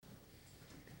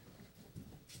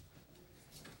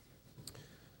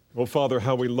Oh, Father,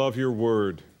 how we love your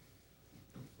word.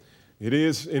 It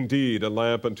is indeed a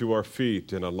lamp unto our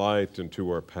feet and a light unto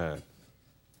our path.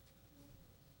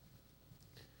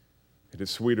 It is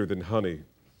sweeter than honey.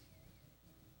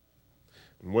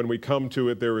 And when we come to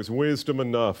it, there is wisdom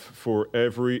enough for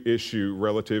every issue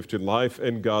relative to life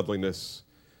and godliness,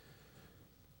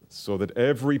 so that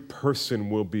every person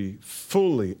will be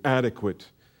fully adequate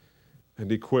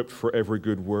and equipped for every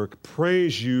good work.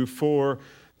 Praise you for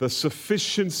the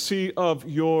sufficiency of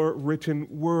your written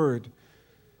word.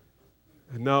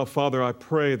 And now, Father, I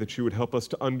pray that you would help us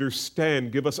to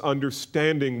understand, give us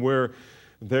understanding where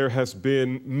there has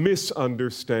been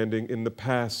misunderstanding in the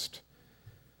past.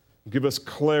 Give us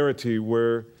clarity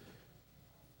where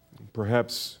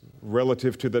perhaps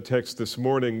relative to the text this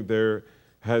morning, there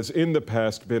has in the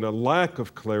past been a lack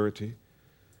of clarity.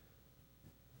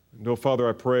 No, Father,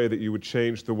 I pray that you would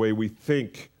change the way we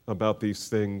think about these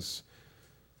things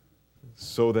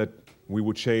so that we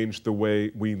would change the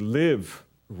way we live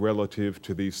relative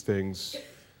to these things,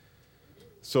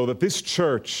 so that this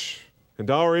church and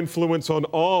our influence on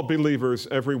all believers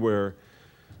everywhere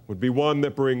would be one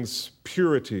that brings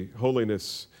purity,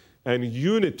 holiness, and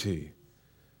unity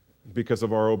because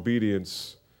of our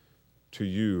obedience to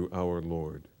you, our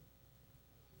Lord.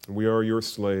 And we are your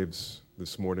slaves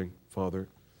this morning, Father,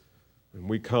 and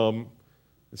we come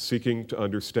seeking to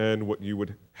understand what you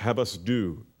would have us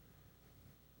do.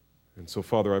 And so,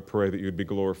 Father, I pray that you'd be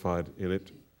glorified in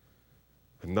it,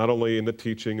 and not only in the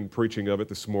teaching and preaching of it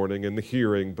this morning and the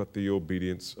hearing, but the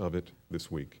obedience of it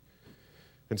this week.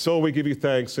 And so we give you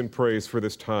thanks and praise for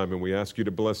this time, and we ask you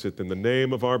to bless it in the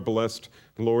name of our blessed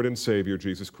Lord and Savior,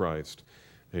 Jesus Christ.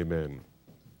 Amen.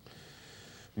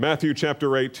 Matthew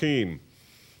chapter 18.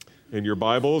 In your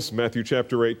Bibles, Matthew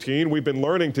chapter 18, we've been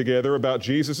learning together about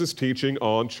Jesus' teaching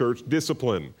on church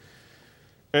discipline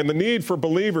and the need for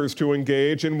believers to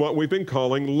engage in what we've been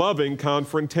calling loving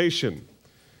confrontation.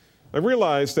 I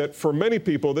realize that for many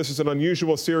people, this is an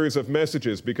unusual series of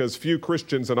messages because few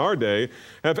Christians in our day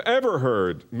have ever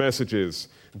heard messages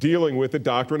dealing with the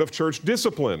doctrine of church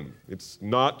discipline. It's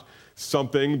not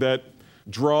something that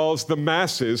draws the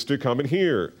masses to come and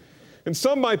hear. And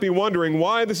some might be wondering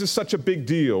why this is such a big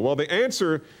deal. Well, the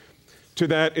answer to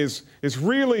that is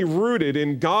really rooted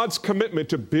in God's commitment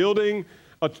to building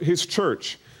his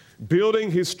church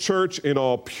in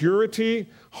all purity,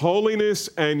 holiness,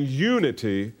 and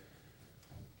unity,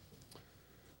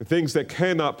 things that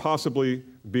cannot possibly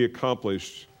be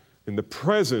accomplished in the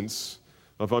presence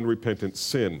of unrepentant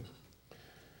sin.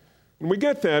 And we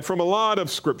get that from a lot of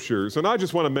scriptures, and I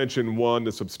just want to mention one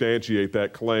to substantiate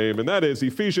that claim, and that is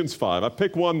Ephesians 5. I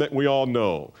pick one that we all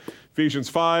know. Ephesians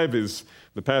 5 is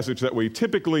the passage that we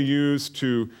typically use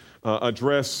to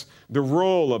address the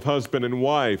role of husband and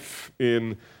wife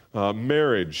in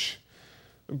marriage.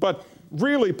 But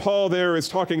really, Paul there is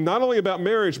talking not only about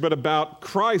marriage, but about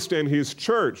Christ and his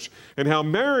church, and how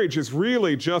marriage is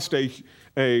really just a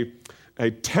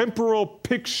temporal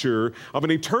picture of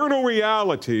an eternal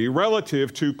reality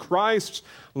relative to Christ's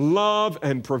love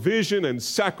and provision and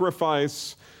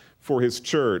sacrifice for his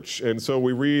church. And so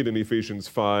we read in Ephesians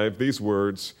 5 these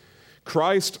words,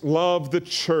 Christ loved the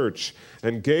church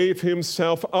and gave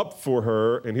himself up for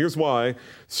her, and here's why,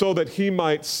 so that he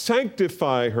might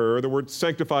sanctify her. The word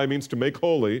sanctify means to make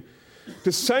holy.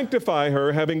 To sanctify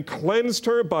her, having cleansed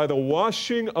her by the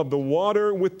washing of the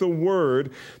water with the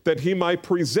word, that he might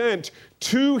present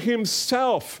to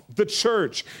himself the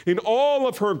church in all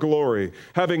of her glory,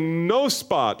 having no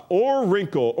spot or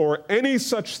wrinkle or any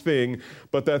such thing,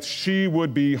 but that she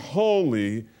would be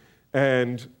holy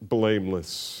and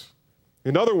blameless.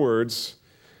 In other words,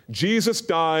 Jesus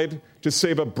died to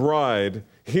save a bride,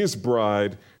 his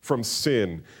bride, from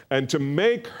sin, and to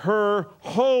make her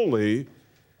holy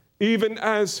even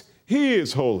as he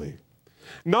is holy.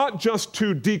 Not just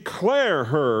to declare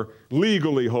her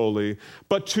legally holy,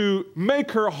 but to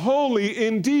make her holy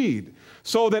indeed,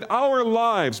 so that our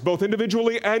lives, both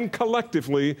individually and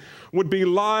collectively, would be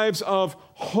lives of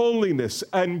holiness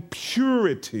and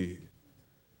purity.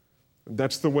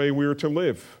 That's the way we are to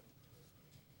live.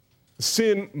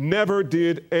 Sin never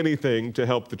did anything to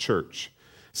help the church.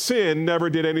 Sin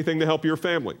never did anything to help your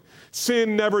family.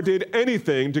 Sin never did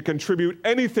anything to contribute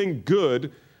anything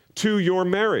good to your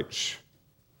marriage.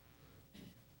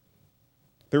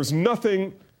 There's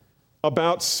nothing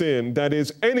about sin that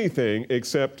is anything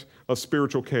except a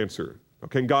spiritual cancer.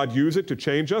 Can God use it to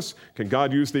change us? Can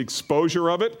God use the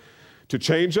exposure of it to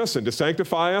change us and to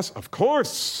sanctify us? Of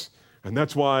course. And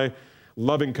that's why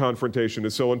loving confrontation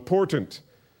is so important.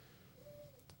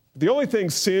 The only thing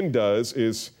sin does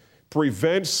is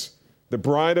prevents the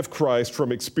bride of Christ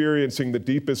from experiencing the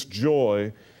deepest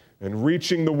joy and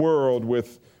reaching the world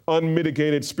with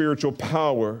unmitigated spiritual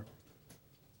power.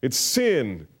 It's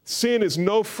sin. Sin is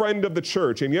no friend of the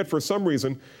church, and yet for some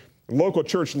reason, local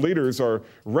church leaders are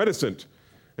reticent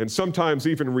and sometimes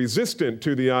even resistant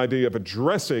to the idea of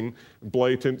addressing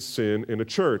blatant sin in a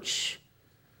church.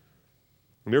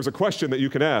 And there's a question that you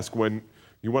can ask when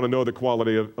you want to know the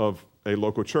quality of a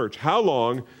local church. How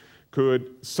long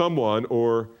could someone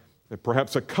or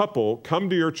perhaps a couple come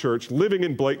to your church living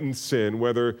in blatant sin,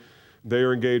 whether they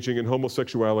are engaging in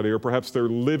homosexuality or perhaps they're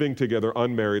living together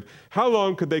unmarried? How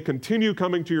long could they continue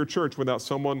coming to your church without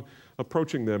someone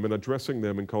approaching them and addressing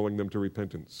them and calling them to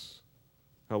repentance?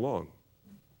 How long?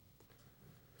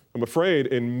 I'm afraid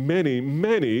in many,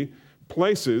 many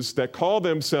places that call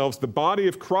themselves the body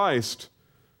of Christ,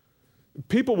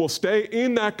 people will stay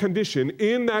in that condition,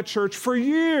 in that church for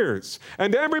years.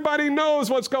 And everybody knows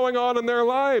what's going on in their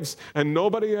lives. And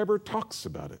nobody ever talks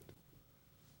about it.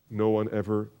 No one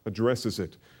ever addresses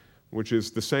it, which is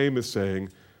the same as saying,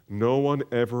 no one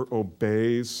ever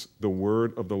obeys the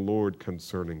word of the Lord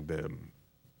concerning them.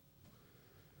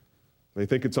 They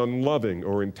think it's unloving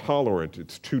or intolerant.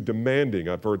 It's too demanding.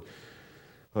 I've heard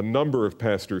a number of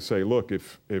pastors say, look,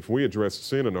 if we address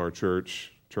sin in our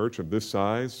church of this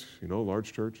size,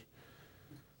 large church,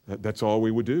 that's all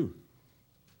we would do.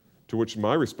 To which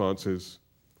my response is,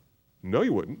 no,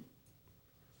 you wouldn't.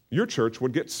 Your church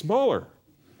would get smaller.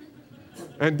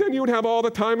 And then you would have all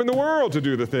the time in the world to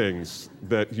do the things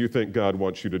that you think God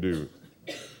wants you to do.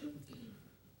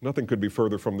 Nothing could be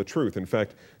further from the truth. In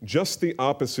fact, just the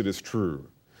opposite is true.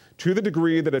 To the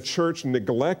degree that a church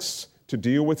neglects to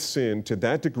deal with sin, to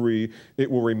that degree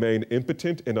it will remain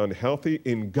impotent and unhealthy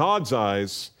in God's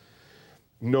eyes,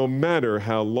 no matter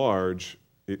how large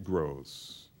it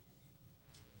grows.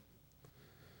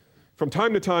 From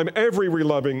time to time, every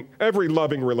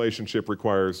loving relationship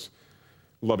requires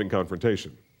loving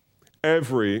confrontation.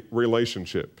 Every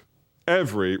relationship. How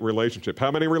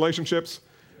many relationships?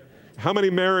 How many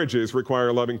marriages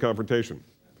require loving confrontation?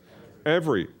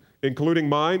 Every. Including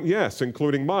mine? Yes,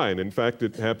 including mine. In fact,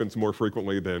 it happens more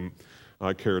frequently than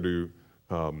I care to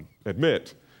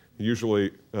admit.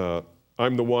 Usually,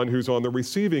 I'm the one who's on the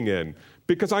receiving end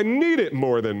because I need it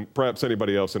more than perhaps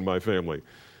anybody else in my family.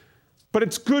 But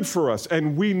it's good for us,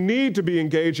 and we need to be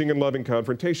engaging in loving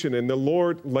confrontation, and the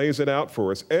Lord lays it out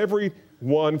for us.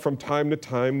 Everyone from time to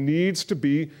time needs to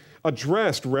be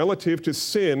addressed relative to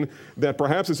sin that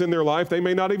perhaps is in their life. They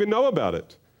may not even know about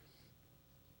it.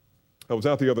 I was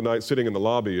out the other night sitting in the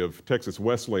lobby of Texas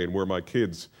Wesleyan where my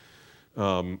kids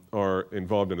are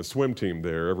involved in a swim team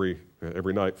there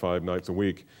every night, 5 nights a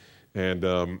week. And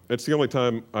it's the only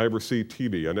time I ever see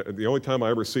TV. And the only time I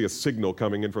ever see a signal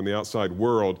coming in from the outside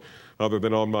world other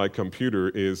than on my computer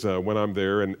is when I'm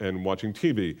there and watching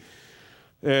TV.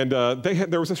 And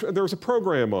there was a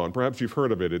program on. Perhaps you've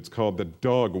heard of it. It's called The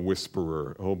Dog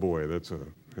Whisperer. Oh boy, that's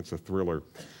a thriller.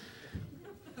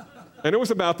 And it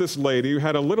was about this lady who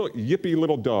had a little yippy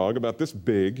little dog about this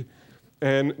big,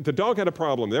 and the dog had a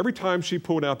problem. Every time she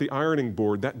pulled out the ironing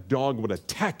board, that dog would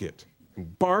attack it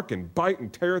and bark and bite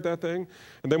and tear at that thing.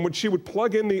 And then when she would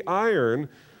plug in the iron,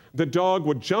 the dog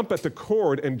would jump at the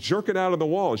cord and jerk it out of the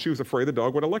wall. She was afraid the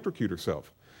dog would electrocute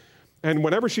herself. And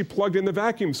whenever she plugged in the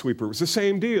vacuum sweeper, it was the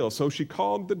same deal. So she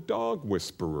called the dog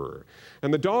whisperer.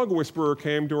 And the dog whisperer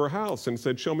came to her house and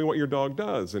said, "Show me what your dog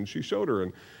does." And she showed her.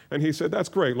 And he said, "That's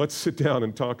great. Let's sit down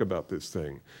and talk about this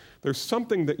thing." There's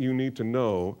something that you need to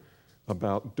know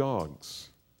about dogs.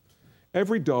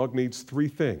 Every dog needs 3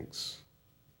 things.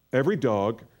 Every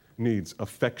dog needs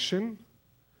affection,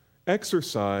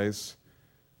 exercise,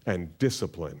 and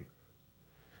discipline.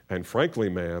 And frankly,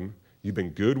 ma'am, you've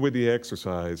been good with the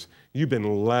exercise, you've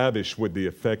been lavish with the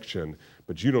affection,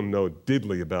 but you don't know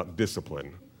diddly about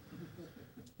discipline.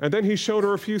 And then he showed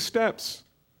her a few steps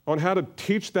on how to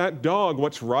teach that dog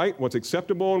what's right, what's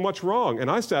acceptable, and what's wrong. And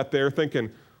I sat there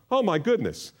thinking, oh my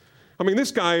goodness. I mean,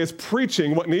 this guy is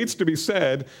preaching what needs to be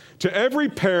said to every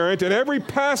parent and every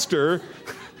pastor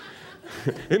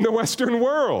in the Western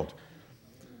world.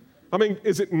 I mean,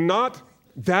 is it not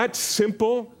that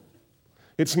simple?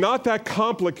 It's not that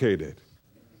complicated.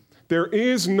 There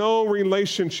is no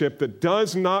relationship that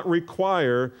does not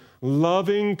require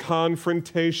loving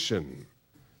confrontation,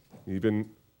 even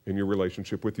in your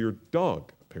relationship with your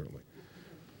dog, apparently.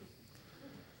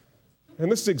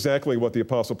 And this is exactly what the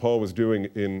Apostle Paul was doing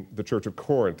in the church of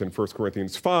Corinth in 1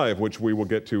 Corinthians 5, which we will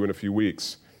get to in a few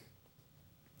weeks.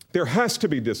 There has to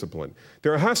be discipline.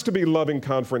 There has to be loving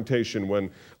confrontation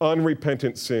when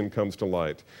unrepentant sin comes to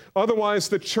light. Otherwise,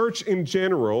 the church in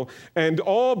general and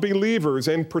all believers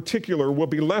in particular will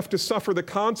be left to suffer the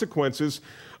consequences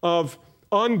of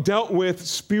undealt with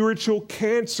spiritual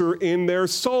cancer in their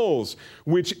souls,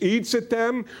 which eats at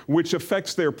them, which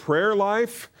affects their prayer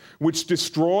life, which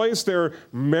destroys their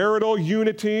marital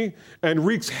unity, and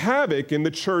wreaks havoc in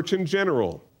the church in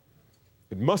general.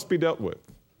 It must be dealt with.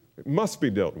 It must be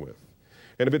dealt with.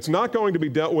 And if it's not going to be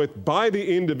dealt with by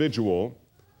the individual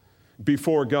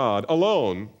before God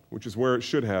alone, which is where it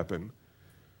should happen,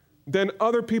 then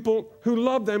other people who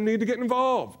love them need to get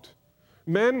involved.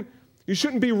 Men, you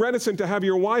shouldn't be reticent to have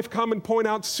your wife come and point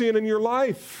out sin in your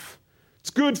life.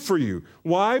 It's good for you.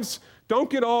 Wives, don't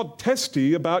get all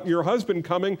testy about your husband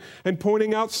coming and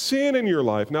pointing out sin in your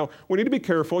life. Now, we need to be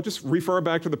careful. Just refer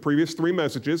back to the previous 3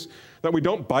 messages that we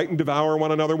don't bite and devour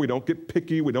one another. We don't get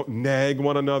picky. We don't nag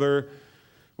one another.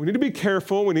 We need to be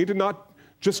careful. We need to not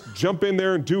just jump in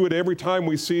there and do it every time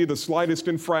we see the slightest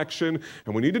infraction.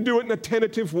 And we need to do it in a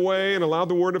tentative way and allow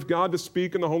the Word of God to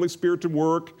speak and the Holy Spirit to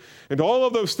work and all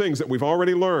of those things that we've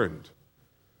already learned.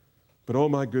 But oh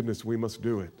my goodness, we must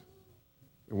do it.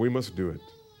 We must do it.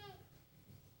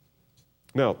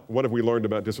 Now, what have we learned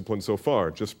about discipline so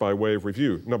far, just by way of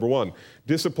review? Number 1,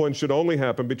 discipline should only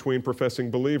happen between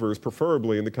professing believers,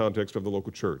 preferably in the context of the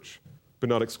local church, but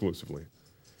not exclusively.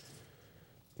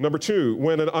 Number 2,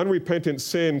 when an unrepentant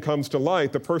sin comes to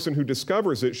light, the person who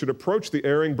discovers it should approach the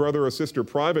erring brother or sister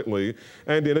privately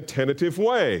and in a tentative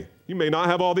way. You may not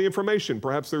have all the information.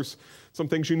 Perhaps there's some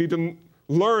things you need to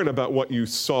learn about what you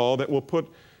saw that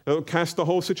will cast the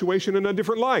whole situation in a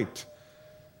different light.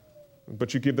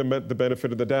 But you give them the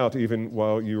benefit of the doubt even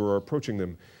while you are approaching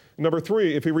them. Number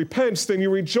 3, if he repents, then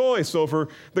you rejoice over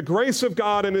the grace of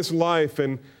God in his life,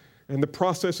 and the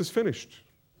process is finished.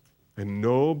 And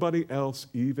nobody else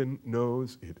even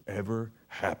knows it ever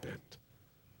happened.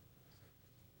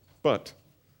 But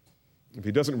if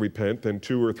he doesn't repent, then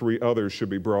 2 or 3 others should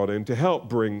be brought in to help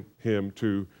bring him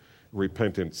to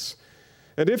repentance.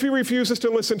 And if he refuses to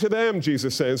listen to them,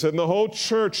 Jesus says, then the whole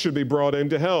church should be brought in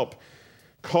to help,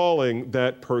 calling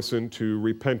that person to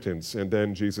repentance. And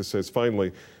then Jesus says,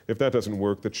 finally, if that doesn't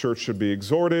work, the church should be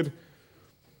exhorted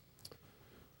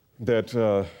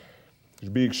to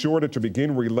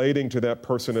begin relating to that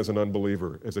person as an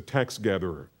unbeliever, as a tax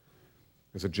gatherer,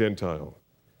 as a Gentile.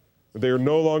 They are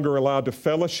no longer allowed to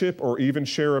fellowship or even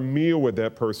share a meal with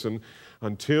that person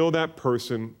until that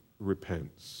person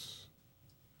repents.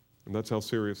 And that's how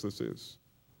serious this is.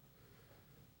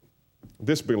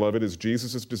 This, beloved, is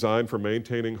Jesus' design for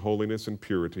maintaining holiness and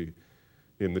purity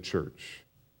in the church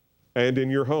and in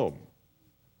your home.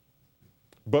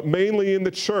 But mainly in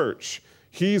the church,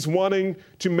 he's wanting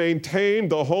to maintain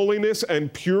the holiness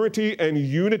and purity and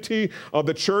unity of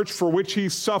the church for which he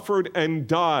suffered and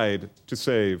died to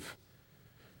save.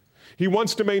 He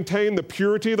wants to maintain the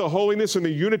purity, the holiness, and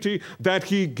the unity that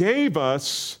he gave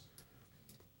us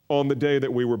on the day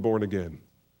that we were born again,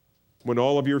 when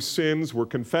all of your sins were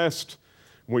confessed,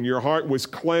 when your heart was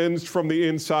cleansed from the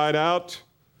inside out,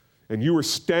 and you were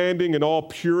standing in all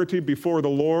purity before the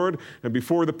Lord and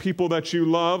before the people that you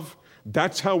love.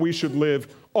 That's how we should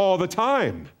live all the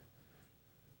time.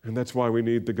 And that's why we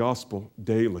need the gospel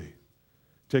daily,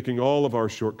 taking all of our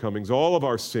shortcomings, all of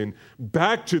our sin,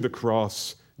 back to the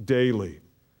cross daily,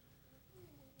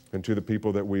 and to the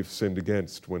people that we've sinned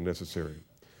against when necessary.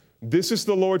 This is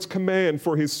the Lord's command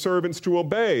for his servants to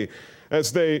obey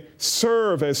as they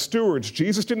serve as stewards.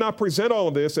 Jesus did not present all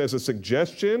of this as a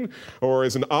suggestion or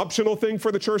as an optional thing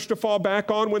for the church to fall back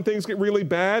on when things get really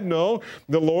bad. No,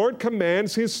 the Lord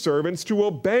commands his servants to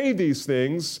obey these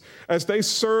things as they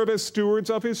serve as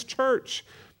stewards of his church,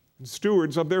 and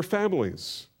stewards of their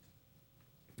families.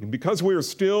 And because we are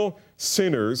still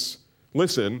sinners,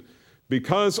 listen,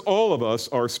 because all of us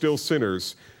are still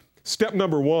sinners, step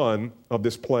number 1 of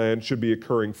this plan should be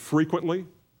occurring frequently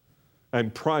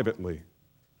and privately,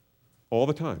 all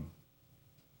the time.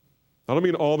 I don't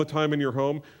mean all the time in your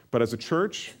home, but as a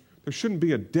church, there shouldn't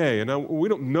be a day. And now we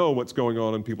don't know what's going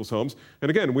on in people's homes. And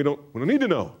again, we don't need to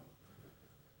know.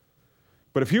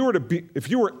 But if you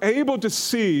were able to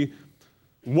see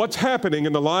what's happening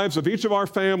in the lives of each of our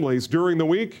families during the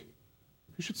week,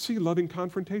 you should see loving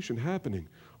confrontation happening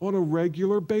on a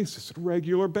regular basis.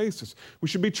 We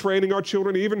should be training our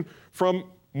children even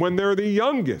from when they're the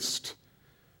youngest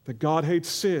that God hates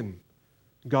sin.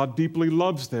 God deeply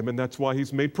loves them, and that's why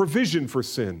he's made provision for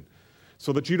sin,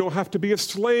 so that you don't have to be a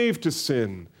slave to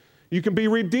sin. You can be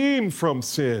redeemed from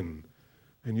sin,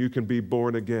 and you can be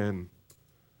born again.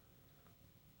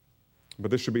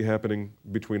 But this should be happening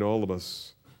between all of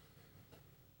us,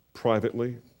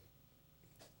 privately,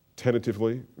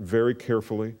 tentatively, very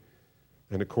carefully,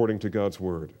 and according to God's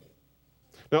word.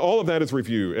 Now, all of that is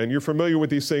review, and you're familiar with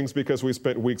these things because we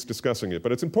spent weeks discussing it.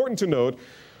 But it's important to note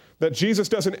that Jesus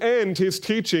doesn't end his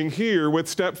teaching here with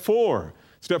step 4.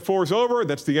 Step 4 is over,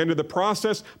 that's the end of the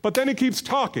process, but then he keeps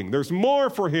talking. There's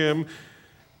more for him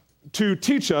to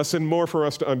teach us and more for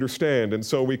us to understand, and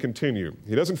so we continue.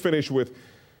 He doesn't finish with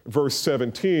verse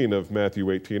 17 of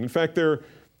Matthew 18. In fact, there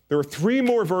are 3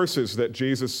 more verses that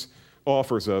Jesus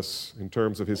offers us in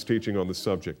terms of his teaching on the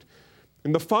subject.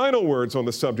 In the final words on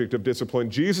the subject of discipline,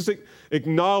 Jesus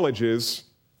acknowledges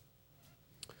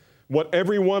what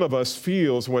every one of us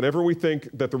feels whenever we think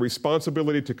that the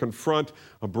responsibility to confront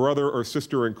a brother or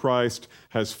sister in Christ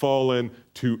has fallen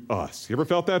to us. You ever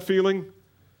felt that feeling?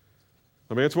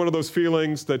 I mean, it's one of those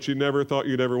feelings that you never thought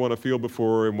you'd ever want to feel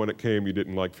before, and when it came, you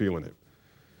didn't like feeling it.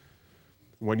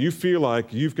 When you feel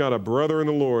like you've got a brother in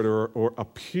the Lord or a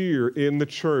peer in the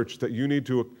church that you need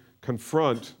to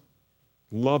confront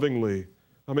lovingly,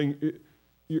 I mean,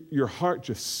 your heart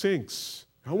just sinks.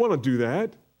 I don't want to do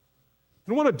that. I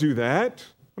don't want to do that.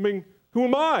 I mean, who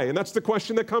am I? And that's the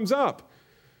question that comes up.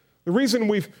 The reason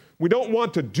we don't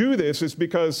want to do this is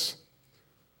because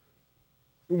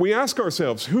we ask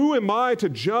ourselves, who am I to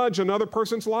judge another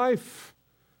person's life?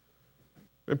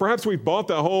 And perhaps we've bought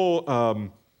the whole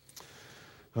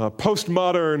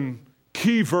postmodern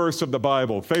key verse of the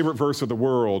Bible, favorite verse of the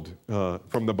world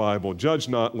from the Bible, judge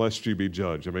not lest you be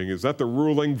judged. I mean, is that the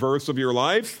ruling verse of your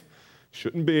life?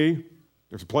 Shouldn't be.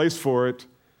 There's a place for it,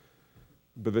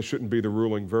 but this shouldn't be the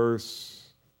ruling verse.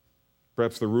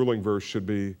 Perhaps the ruling verse should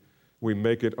be, we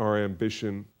make it our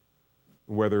ambition,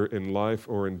 whether in life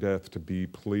or in death, to be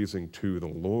pleasing to the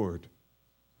Lord.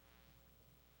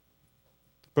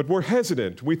 But we're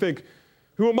hesitant. We think,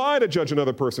 who am I to judge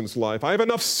another person's life? I have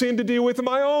enough sin to deal with in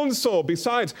my own soul.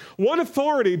 Besides, what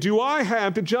authority do I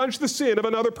have to judge the sin of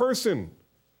another person?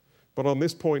 But on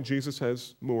this point, Jesus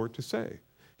has more to say.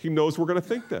 He knows we're going to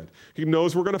think that. He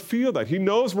knows we're going to feel that. He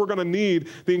knows we're going to need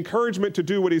the encouragement to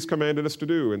do what he's commanded us to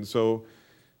do. And so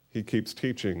he keeps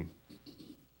teaching.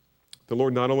 The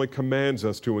Lord not only commands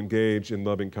us to engage in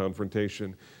loving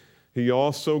confrontation, he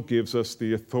also gives us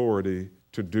the authority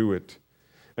to do it,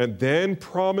 and then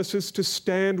promises to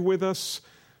stand with us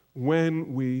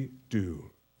when we do.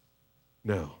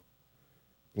 Now,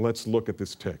 let's look at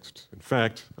this text. In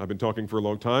fact, I've been talking for a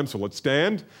long time, so let's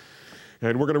stand.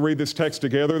 And we're going to read this text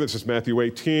together. This is Matthew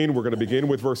 18. We're going to begin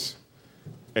with verse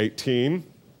 18.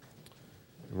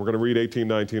 We're going to read 18,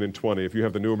 19, and 20. If you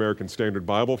have the New American Standard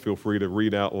Bible, feel free to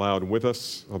read out loud with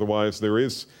us. Otherwise, there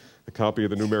is a copy of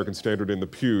the New American Standard in the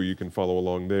pew. You can follow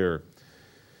along there.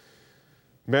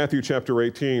 Matthew chapter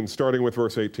 18, starting with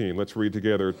verse 18. Let's read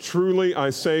together. Truly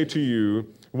I say to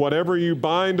you, whatever you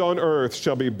bind on earth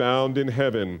shall be bound in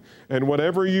heaven, and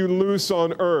whatever you loose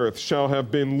on earth shall have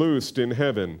been loosed in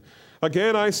heaven.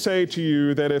 Again, I say to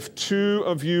you that if 2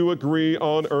 of you agree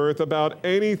on earth about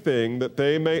anything that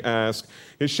they may ask,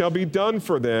 it shall be done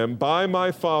for them by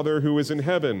my Father who is in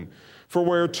heaven. For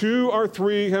where 2 or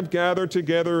 3 have gathered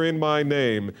together in my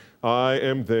name, I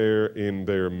am there in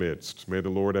their midst. May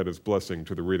the Lord add his blessing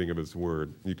to the reading of his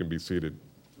word. You can be seated.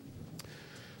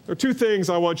 There are 2 things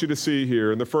I want you to see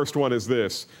here, and the first one is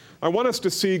this. I want us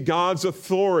to see God's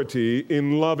authority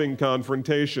in loving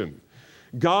confrontation.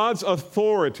 God's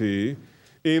authority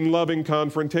in loving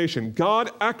confrontation.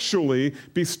 God actually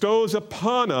bestows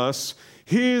upon us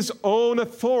his own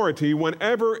authority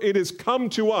whenever it has come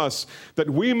to us that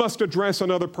we must address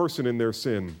another person in their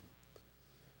sin.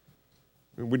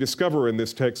 And we discover in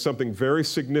this text something very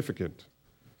significant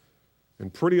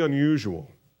and pretty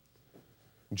unusual.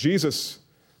 Jesus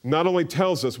not only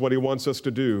tells us what he wants us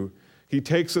to do, he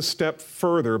takes a step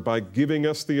further by giving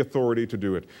us the authority to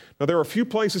do it. Now, there are a few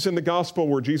places in the gospel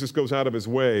where Jesus goes out of his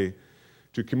way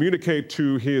to communicate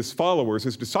to his followers,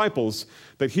 his disciples,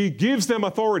 that he gives them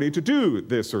authority to do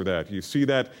this or that. You see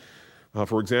that,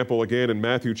 for example, again in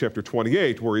Matthew chapter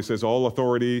 28, where he says, all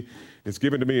authority is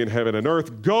given to me in heaven and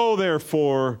earth. Go,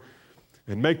 therefore,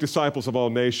 and make disciples of all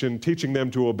nations, teaching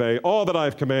them to obey all that I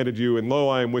have commanded you, and lo,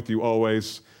 I am with you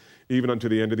always, even unto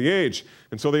the end of the age.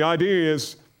 And so the idea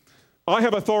is, I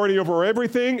have authority over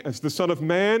everything as the Son of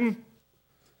Man,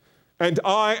 and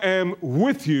I am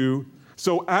with you.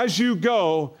 So as you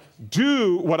go,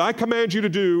 do what I command you to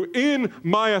do in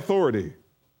my authority.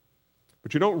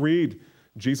 But you don't read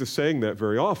Jesus saying that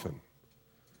very often.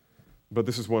 But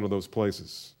this is one of those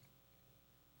places.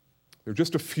 There are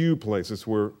just a few places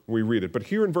where we read it. But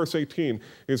here in verse 18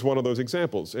 is one of those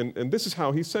examples. And this is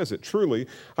how he says it. Truly,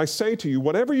 I say to you,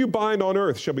 whatever you bind on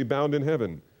earth shall be bound in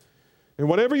heaven. And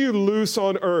whatever you loose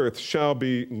on earth shall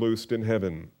be loosed in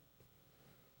heaven.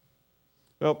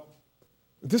 Now,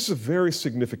 this is a very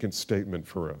significant statement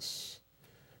for us.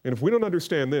 And if we don't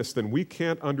understand this, then we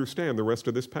can't understand the rest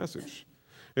of this passage.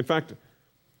 In fact,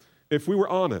 if we were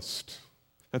honest,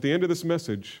 at the end of this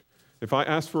message, if I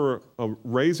asked for a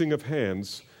raising of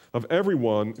hands of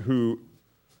everyone who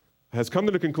has come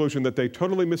to the conclusion that they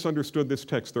totally misunderstood this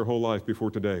text their whole life before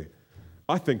today,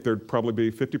 I think there'd probably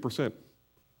be 50%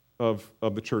 of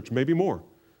the church, maybe more,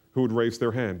 who would raise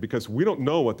their hand, because we don't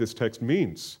know what this text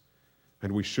means,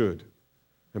 and we should.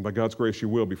 And by God's grace, you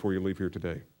will before you leave here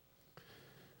today.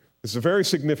 This is a very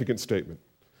significant statement.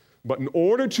 But in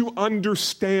order to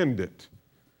understand it,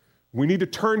 we need to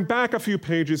turn back a few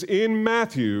pages in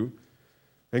Matthew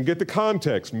and get the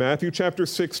context. Matthew chapter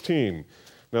 16.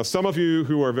 Now, some of you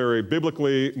who are very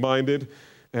biblically minded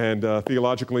and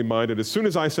theologically minded, as soon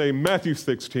as I say Matthew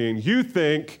 16, you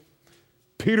think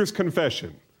Peter's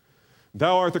confession,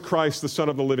 "Thou art the Christ, the Son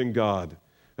of the living God."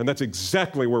 And that's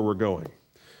exactly where we're going.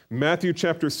 Matthew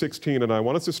chapter 16, and I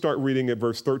want us to start reading at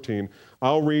verse 13.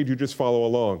 I'll read, you just follow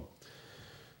along.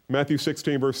 Matthew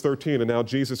 16, verse 13, and now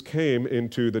Jesus came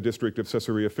into the district of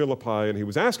Caesarea Philippi, and he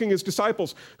was asking his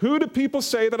disciples, "Who do people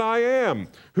say that I am?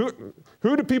 Who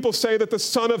do people say that the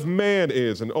Son of Man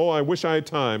is?" And I wish I had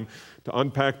time to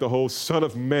unpack the whole Son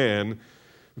of Man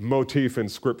motif in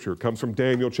Scripture. It comes from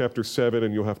Daniel chapter 7,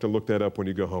 and you'll have to look that up when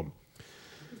you go home.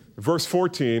 Verse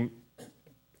 14,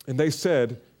 and they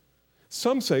said,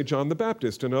 "Some say John the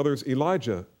Baptist, and others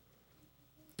Elijah,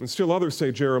 and still others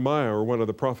say Jeremiah or one of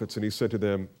the prophets." And he said to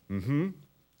them,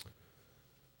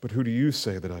 "But who do you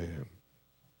say that I am?"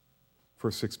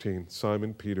 Verse 16,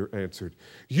 Simon Peter answered,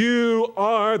 "You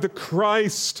are the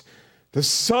Christ, the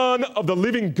Son of the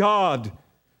living God."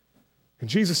 And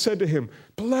Jesus said to him,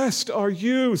 "Blessed are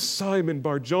you, Simon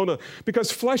Bar-Jonah,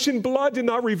 because flesh and blood did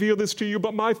not reveal this to you,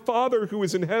 but my Father who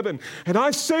is in heaven. And I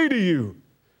say to you,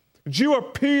 that you are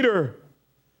Peter,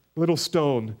 little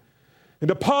stone,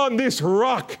 and upon this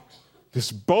rock,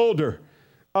 this boulder,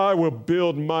 I will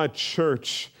build my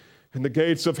church, and the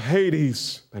gates of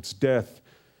Hades," that's death,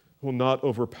 "will not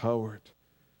overpower it.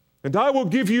 And I will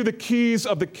give you the keys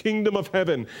of the kingdom of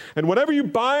heaven, and whatever you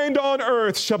bind on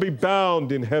earth shall be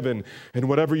bound in heaven, and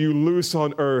whatever you loose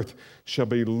on earth shall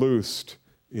be loosed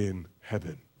in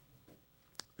heaven."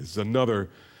 This is another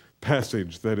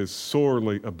passage that is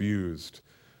sorely abused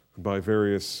by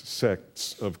various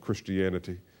sects of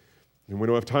Christianity. And we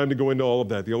don't have time to go into all of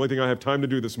that. The only thing I have time to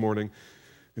do this morning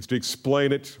is to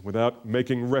explain it without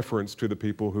making reference to the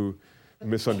people who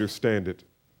misunderstand it.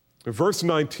 Verse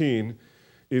 19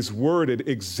 is worded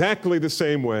exactly the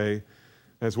same way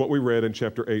as what we read in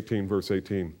chapter 18, verse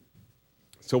 18.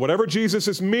 So whatever Jesus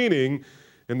is meaning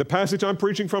in the passage I'm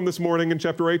preaching from this morning in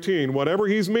chapter 18, whatever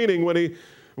he's meaning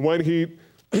when he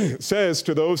says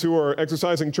to those who are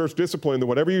exercising church discipline that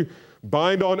whatever you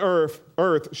bind on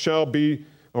earth shall be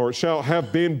or shall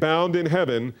have been bound in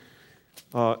heaven,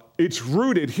 it's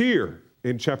rooted here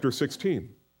in chapter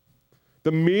 16.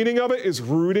 The meaning of it is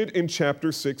rooted in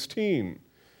chapter 16.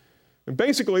 And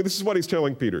basically, this is what he's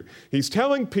telling Peter. He's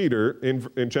telling Peter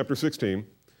in chapter 16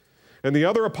 and the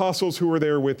other apostles who were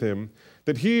there with him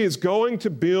that he is going to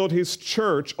build his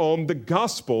church on the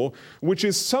gospel, which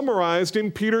is summarized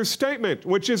in Peter's statement,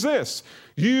 which is this: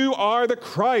 "You are the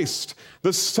Christ,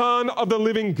 the Son of the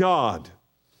living God."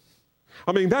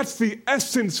 I mean, that's the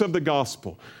essence of the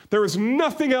gospel. There is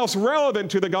nothing else relevant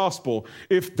to the gospel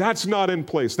if that's not in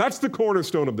place. That's the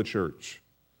cornerstone of the church.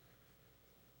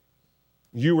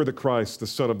 You are the Christ, the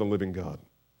Son of the living God.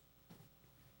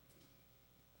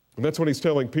 And that's what he's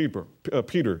telling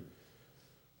Peter.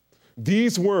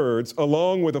 These words,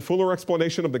 along with a fuller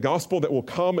explanation of the gospel that will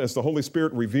come as the Holy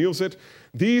Spirit reveals it,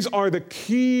 these are the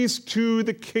keys to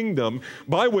the kingdom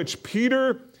by which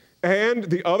Peter and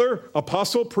the other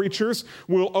apostle preachers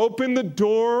will open the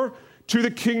door to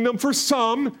the kingdom for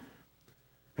some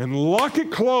and lock it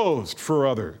closed for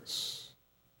others.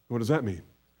 What does that mean?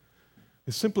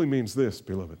 It simply means this,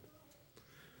 beloved.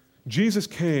 Jesus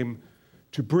came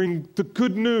to bring the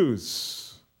good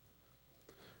news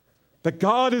that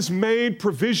God has made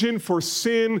provision for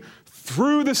sin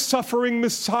through the suffering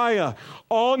Messiah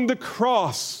on the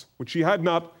cross, which he had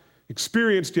not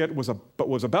experienced yet, but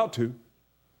was about to,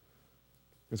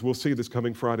 as we'll see this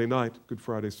coming Friday night, Good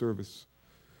Friday service.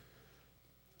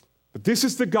 But this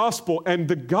is the gospel, and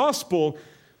the gospel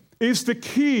is the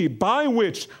key by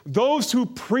which those who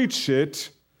preach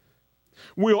it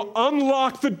will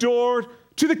unlock the door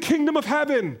to the kingdom of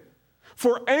heaven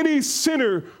for any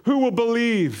sinner who will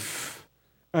believe,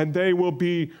 and they will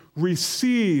be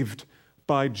received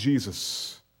by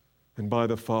Jesus and by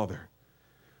the Father.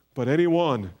 But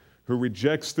anyone who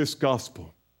rejects this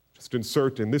gospel, just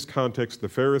insert in this context the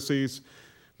Pharisees,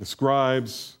 the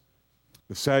scribes,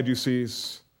 the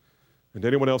Sadducees, and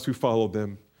anyone else who followed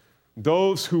them,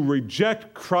 those who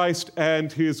reject Christ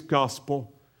and his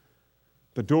gospel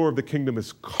the door of the kingdom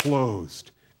is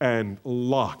closed and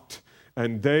locked,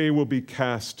 and they will be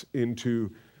cast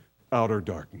into outer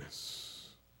darkness.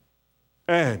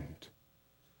 And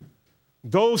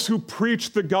those who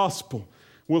preach the gospel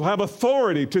will have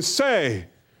authority to say,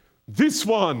 this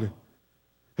one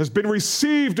has been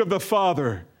received of the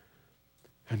Father,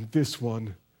 and this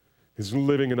one is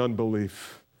living in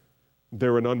unbelief.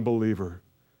 They're an unbeliever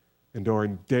and are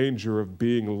in danger of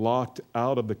being locked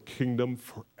out of the kingdom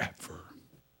forever.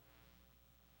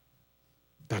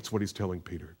 That's what he's telling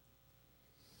Peter.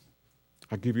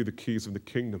 I give you the keys of the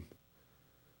kingdom.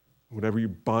 Whatever you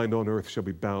bind on earth shall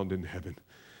be bound in heaven.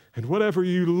 And whatever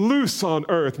you loose on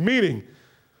earth, meaning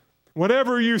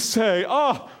whatever you say,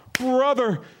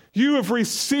 brother, you have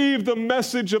received the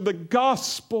message of the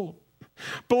gospel.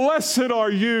 Blessed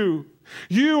are you.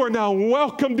 You are now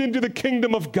welcomed into the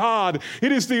kingdom of God.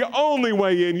 It is the only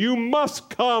way in. You must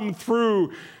come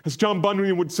through, as John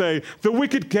Bunyan would say, the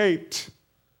wicket gate,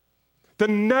 the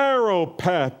narrow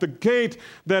path, the gate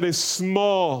that is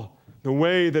small, the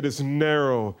way that is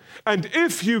narrow. And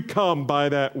if you come by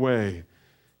that way,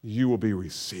 you will be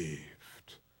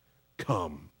received.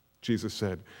 Come, Jesus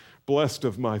said, blessed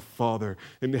of my Father,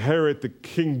 inherit the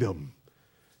kingdom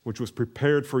which was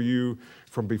prepared for you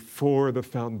from before the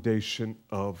foundation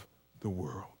of the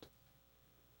world.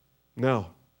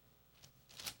 Now,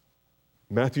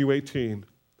 Matthew 18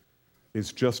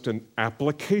 is just an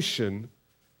application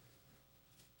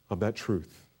of that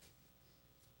truth.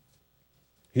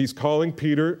 He's calling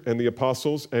Peter and the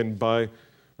apostles, and by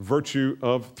virtue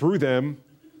of, through them,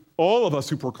 all of us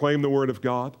who proclaim the word of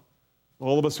God,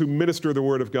 all of us who minister the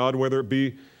word of God, whether it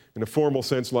be in a formal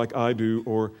sense like I do,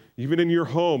 or even in your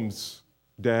homes,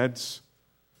 dads,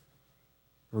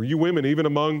 or you women, even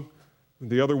among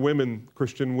the other women,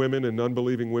 Christian women and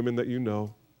unbelieving women that you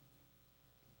know.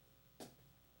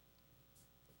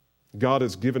 God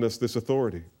has given us this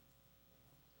authority.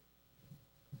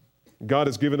 God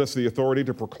has given us the authority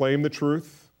to proclaim the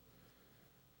truth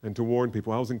and to warn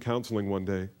people. I was in counseling one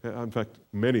day, in fact,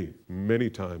 many, many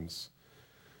times.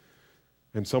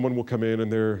 And someone will come in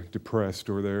and they're depressed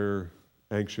or they're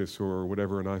anxious or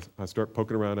whatever, and I start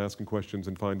poking around, asking questions,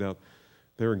 and find out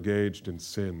they're engaged in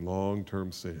sin,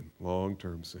 long-term sin.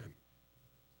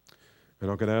 And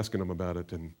I'll get asking them about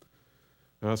it, and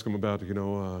ask them about,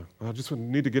 I just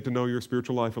need to get to know your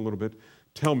spiritual life a little bit.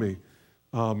 Tell me,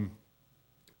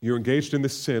 you're engaged in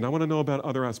this sin. I want to know about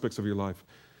other aspects of your life.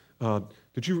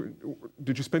 Did you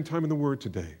spend time in the Word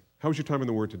today? How was your time in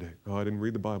the Word today? Oh, I didn't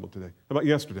read the Bible today. How about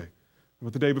yesterday? How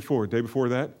about the day before? Day before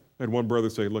that, I had one brother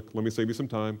say, look, let me save you some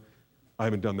time. I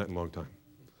haven't done that in a long time.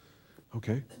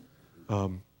 Okay.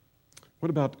 What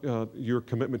about your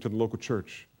commitment to the local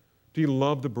church? Do you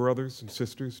love the brothers and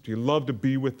sisters? Do you love to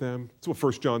be with them? That's what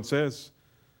 1 John says.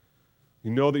 You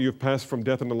know that you've passed from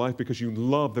death into life because you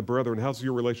love the brethren. How's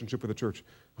your relationship with the church?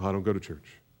 Oh, I don't go to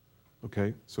church.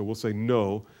 Okay, so we'll say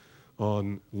no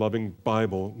on loving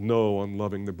Bible, no on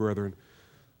loving the brethren.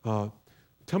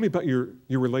 Tell me about your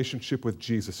relationship with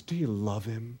Jesus. Do you love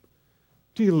him?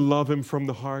 Do you love him from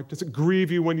the heart? Does it grieve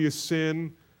you when you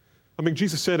sin? I mean,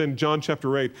 Jesus said in John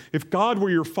chapter 8, if God were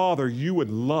your father, you would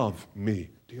love me.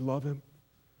 Do you love him?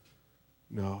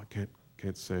 No, I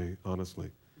can't say,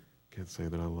 honestly, can't say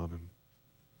that I love him.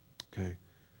 Okay.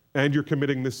 And you're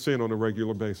committing this sin on a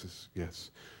regular basis.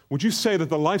 Yes. Would you say that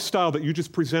the lifestyle that you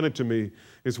just presented to me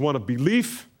is one of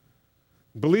belief,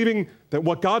 believing that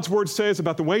what God's word says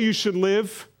about the way you should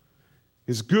live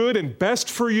is good and best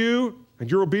for you,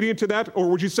 and you're obedient to that? Or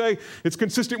would you say it's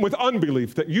consistent with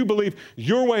unbelief, that you believe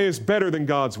your way is better than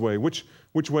God's way? Which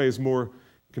way is more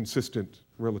consistent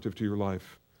relative to your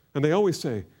life? And they always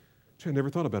say, gee, I never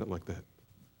thought about it like that.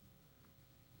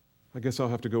 I guess I'll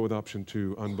have to go with option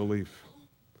 2, unbelief.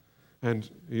 And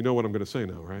you know what I'm going to say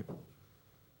now, right?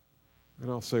 And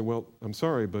I'll say, well, I'm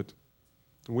sorry, but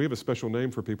we have a special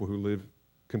name for people who live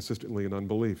consistently in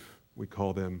unbelief. We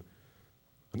call them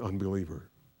an unbeliever.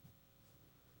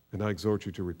 And I exhort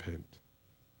you to repent.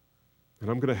 And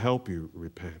I'm going to help you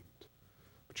repent.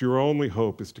 But your only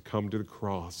hope is to come to the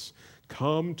cross.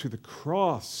 Come to the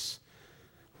cross,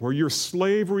 where your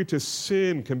slavery to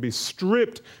sin can be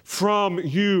stripped from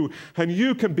you and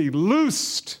you can be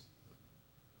loosed.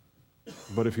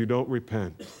 But if you don't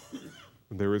repent,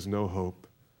 there is no hope.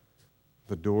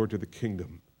 The door to the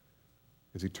kingdom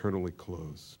is eternally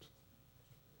closed.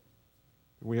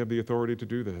 We have the authority to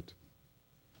do that.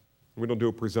 We don't do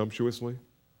it presumptuously.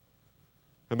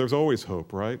 And there's always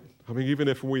hope, right? I mean, even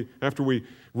after we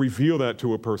reveal that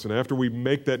to a person, after we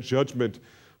make that judgment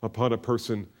upon a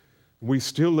person, we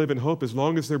still live in hope. As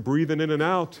long as they're breathing in and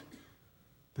out,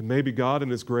 then maybe God in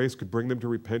his grace could bring them to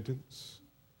repentance.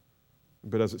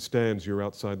 but as it stands, you're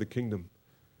outside the kingdom,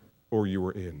 or you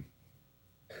were in.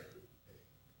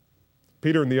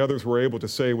 Peter and the others were able to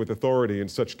say with authority in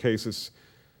such cases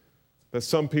that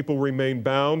some people remain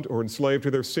bound or enslaved to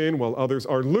their sin, while others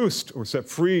are loosed or set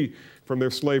free from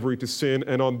their slavery to sin.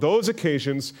 And on those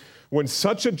occasions, when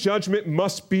such a judgment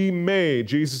must be made,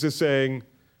 Jesus is saying,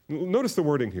 notice the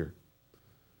wording here.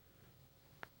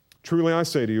 Truly I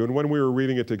say to you, and when we were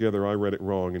reading it together, I read it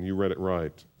wrong and you read it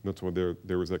right. That's why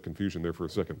there was that confusion there for a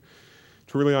second.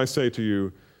 Truly I say to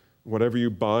you, whatever you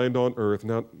bind on earth,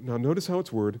 now notice how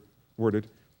it's worded,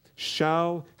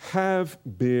 shall have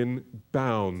been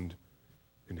bound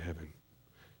in heaven.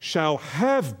 Shall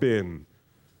have been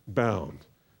bound.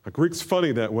 Now, Greek's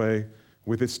funny that way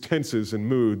with its tenses and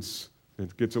moods.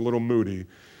 It gets a little moody.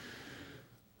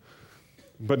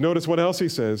 But notice what else he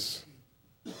says.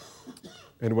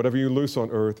 And whatever you loose on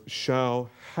earth shall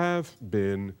have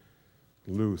been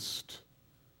loosed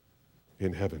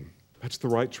in heaven. That's the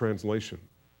right translation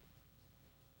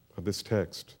of this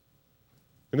text.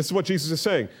 And this is what Jesus is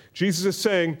saying. Jesus is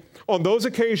saying, on those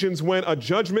occasions when a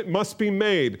judgment must be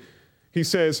made, he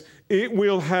says, it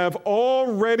will have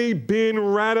already been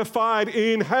ratified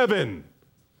in heaven.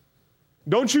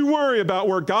 Don't you worry about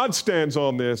where God stands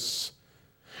on this.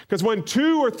 Because when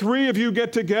 2 or 3 of you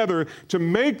get together to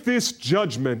make this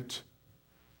judgment,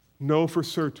 know for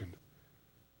certain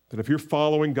that if you're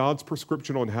following God's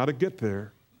prescription on how to get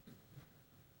there,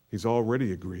 He's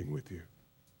already agreeing with you.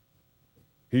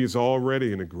 He is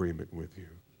already in agreement with you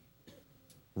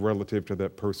relative to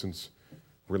that person's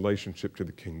relationship to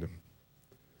the kingdom.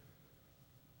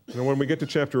 Now, when we get to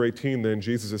chapter 18, then,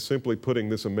 Jesus is simply putting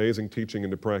this amazing teaching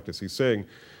into practice. He's saying,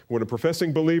 when a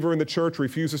professing believer in the church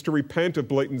refuses to repent of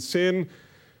blatant sin,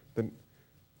 then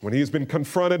when he has been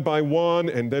confronted by 1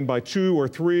 and then by 2 or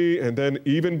 3 and then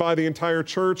even by the entire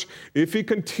church, if he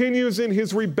continues in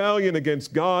his rebellion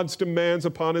against God's demands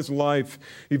upon his life,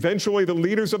 eventually the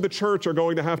leaders of the church are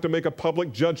going to have to make a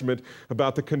public judgment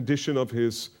about the condition of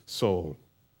his soul.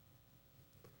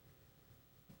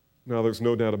 Now, there's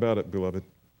no doubt about it, beloved.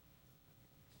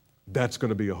 That's going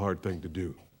to be a hard thing to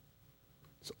do.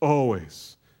 It's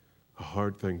always a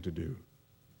hard thing to do.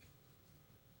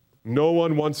 No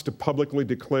one wants to publicly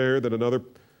declare that another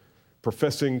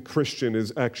professing Christian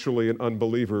is actually an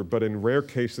unbeliever, but in rare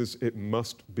cases, it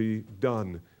must be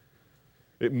done.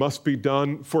 It must be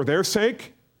done for their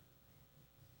sake.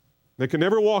 They can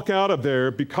never walk out of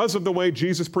there because of the way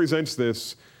Jesus presents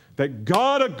this, that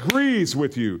God agrees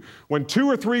with you. When 2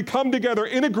 or 3 come together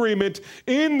in agreement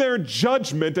in their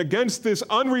judgment against this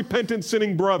unrepentant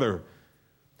sinning brother,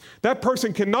 that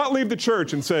person cannot leave the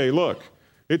church and say, look,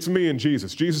 it's me and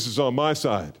Jesus. Jesus is on my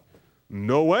side.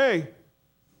 No way.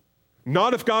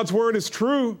 Not if God's word is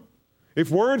true. If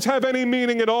words have any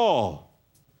meaning at all,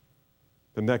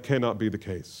 then that cannot be the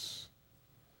case.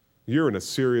 You're in a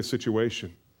serious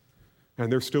situation,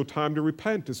 and there's still time to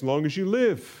repent as long as you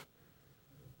live.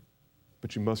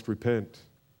 But you must repent.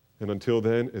 And until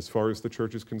then, as far as the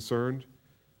church is concerned,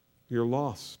 you're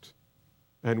lost.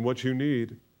 And what you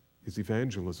need is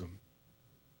evangelism.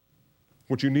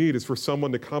 What you need is for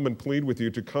someone to come and plead with you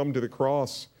to come to the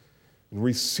cross and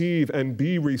receive and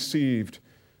be received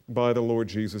by the Lord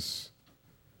Jesus.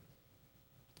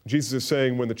 Jesus is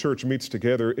saying when the church meets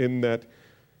together in that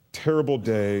terrible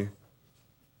day,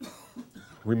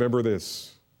 remember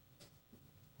this: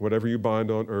 whatever you bind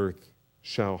on earth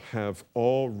shall have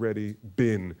already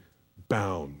been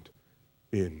bound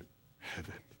in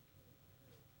heaven.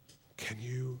 Can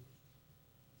you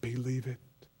believe it?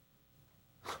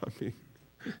 I mean,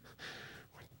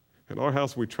 in our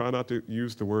house, we try not to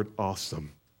use the word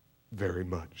awesome very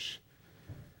much,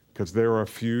 because there are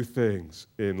few things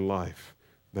in life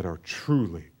that are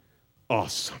truly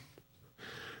awesome.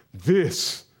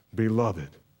 This, beloved,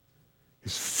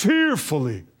 is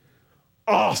fearfully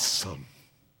awesome.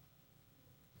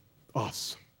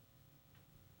 Awesome.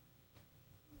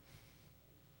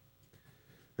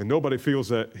 And nobody feels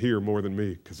that here more than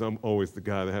me, because I'm always the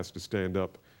guy that has to stand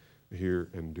up here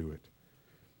and do it.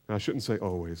 Now, I shouldn't say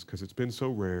always, because it's been so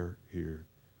rare here.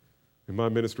 In my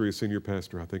ministry as senior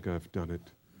pastor, I think I've done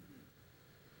it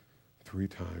 3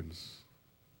 times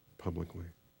publicly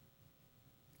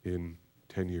in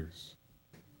 10 years.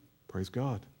 Praise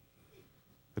God.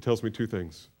 That tells me 2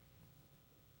 things.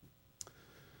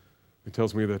 It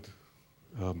tells me that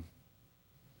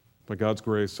by God's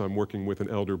grace, I'm working with an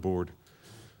elder board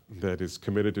that is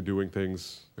committed to doing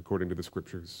things according to the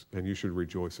Scriptures, and you should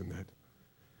rejoice in that.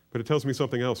 But it tells me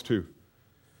something else, too.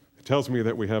 It tells me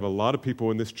that we have a lot of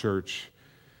people in this church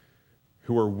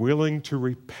who are willing to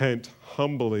repent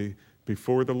humbly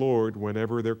before the Lord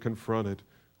whenever they're confronted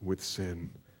with sin.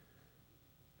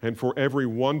 And for every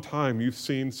one time you've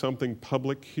seen something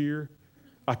public here,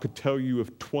 I could tell you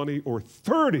of 20 or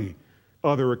 30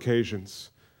 other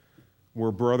occasions where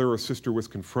a brother or sister was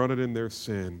confronted in their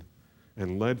sin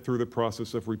and led through the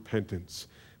process of repentance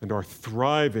and are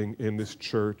thriving in this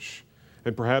church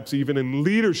and perhaps even in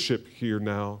leadership here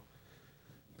now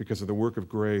because of the work of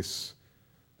grace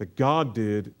that God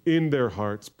did in their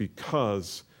hearts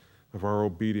because of our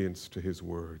obedience to His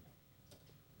word.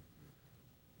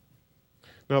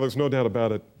 Now, there's no doubt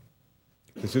about it.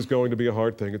 This is going to be a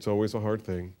hard thing. It's always a hard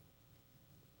thing.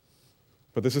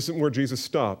 But this isn't where Jesus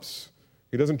stops.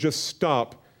 He doesn't just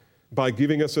stop by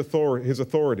giving us His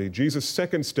authority. Jesus'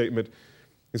 second statement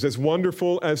is as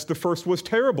wonderful as the first was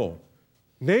terrible.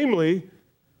 Namely,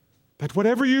 that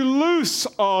whatever you loose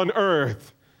on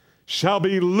earth shall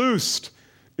be loosed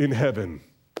in heaven.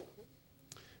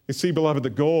 You see, beloved, the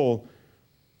goal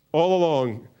all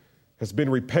along has been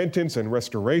repentance and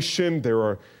restoration. There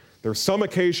are some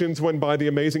occasions when, by the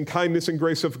amazing kindness and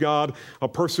grace of God, a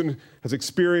person has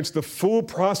experienced the full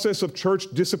process of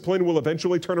church discipline, will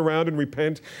eventually turn around and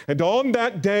repent. And on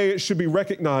that day, it should be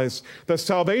recognized that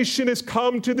salvation has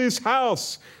come to this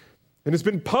house and has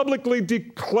been publicly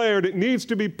declared. It needs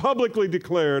to be publicly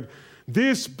declared.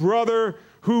 This brother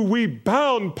who we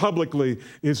bound publicly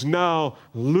is now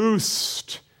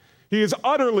loosed. He is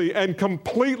utterly and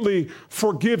completely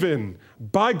forgiven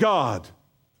by God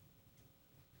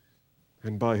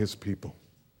and by His people,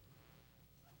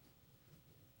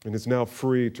 and is now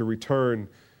free to return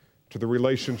to the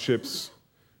relationships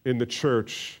in the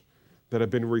church that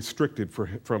have been restricted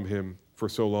from him for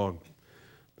so long.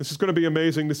 This is going to be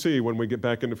amazing to see when we get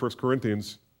back into 1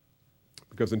 Corinthians,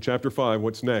 because in chapter 5,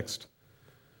 what's next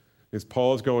is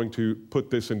Paul is going to put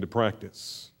this into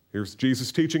practice. Here's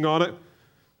Jesus' teaching on it.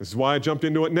 This is why I jumped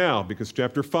into it now, because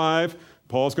chapter 5,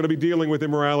 Paul's going to be dealing with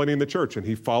immorality in the church, and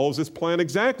he follows this plan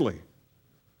exactly.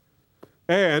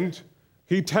 And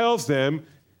he tells them,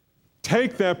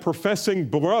 take that professing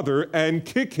brother and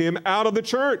kick him out of the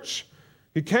church.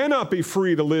 He cannot be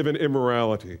free to live in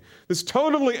immorality. This is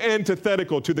totally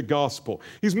antithetical to the gospel.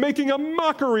 He's making a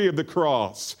mockery of the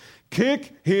cross.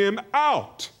 Kick him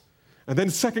out. And then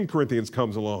 2 Corinthians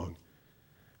comes along,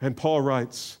 and Paul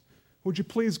writes, would you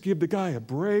please give the guy a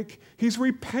break? He's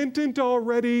repentant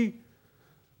already.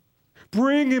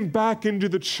 Bring him back into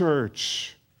the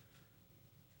church.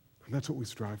 And that's what we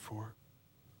strive for.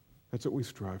 That's what we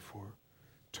strive for.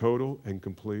 Total and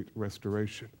complete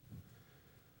restoration.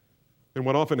 And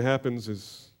what often happens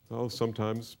is,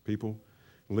 sometimes people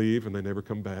leave and they never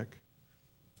come back.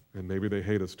 And maybe they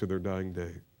hate us to their dying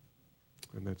day.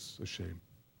 And that's a shame.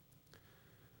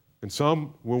 And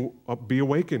some will be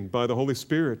awakened by the Holy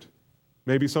Spirit,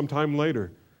 maybe sometime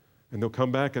later, and they'll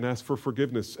come back and ask for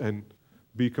forgiveness and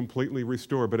be completely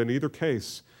restored. But in either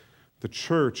case, the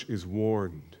church is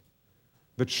warned.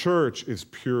 The church is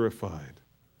purified.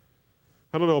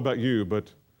 I don't know about you,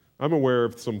 but I'm aware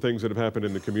of some things that have happened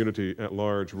in the community at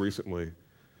large recently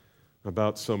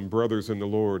about some brothers in the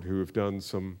Lord who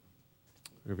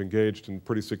have engaged in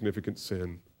pretty significant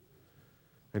sin.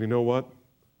 And you know what?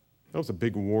 That was a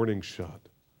big warning shot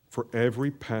for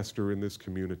every pastor in this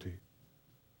community.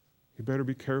 You better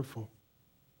be careful.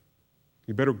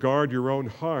 You better guard your own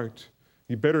heart.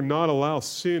 You better not allow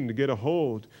sin to get a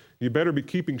hold. You better be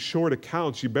keeping short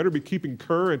accounts. You better be keeping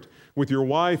current with your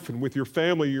wife and with your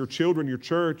family, your children, your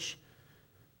church.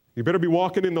 You better be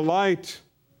walking in the light.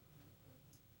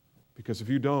 Because if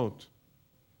you don't,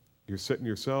 you're setting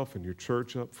yourself and your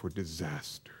church up for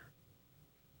disaster,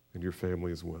 and your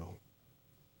family as well.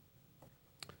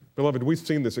 Beloved, we've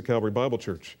seen this at Calvary Bible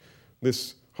Church,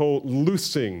 this whole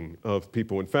loosing of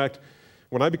people. In fact,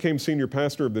 when I became senior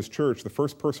pastor of this church, the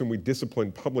first person we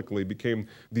disciplined publicly became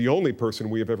the only person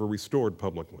we have ever restored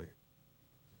publicly.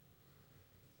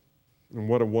 And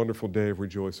what a wonderful day of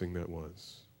rejoicing that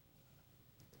was.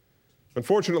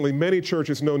 Unfortunately, many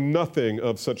churches know nothing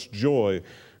of such joy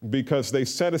because they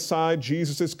set aside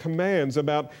Jesus' commands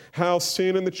about how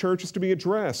sin in the church is to be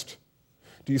addressed.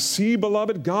 Do you see,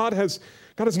 beloved, God has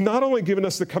not only given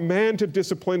us the command to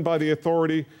discipline by the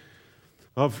authority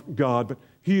of God, but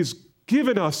He has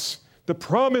given us the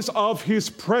promise of His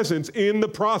presence in the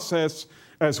process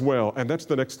as well. And that's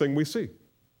the next thing we see.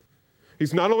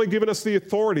 He's not only given us the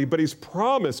authority, but He's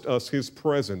promised us His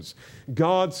presence,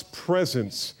 God's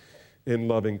presence in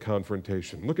loving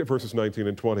confrontation. Look at verses 19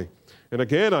 and 20. And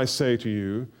again I say to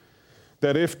you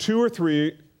that if 2 or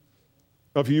 3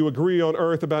 of you agree on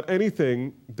earth about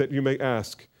anything that you may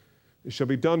ask, it shall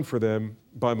be done for them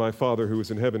by my Father who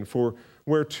is in heaven. For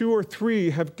where 2 or 3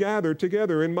 have gathered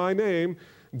together in my name,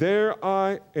 there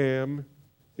I am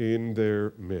in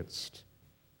their midst.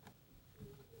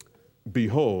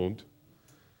 behold,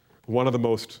 one of the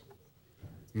most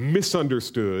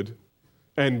misunderstood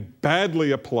and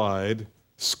badly applied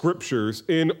scriptures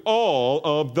in all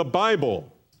of the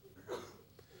Bible.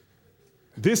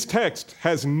 This text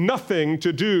has nothing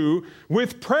to do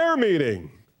with prayer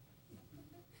meeting.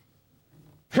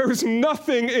 There is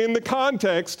nothing in the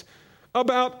context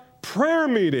about prayer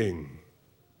meeting.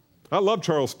 I love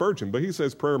Charles Spurgeon, but he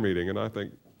says prayer meeting, and I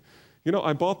think,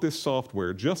 I bought this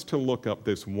software just to look up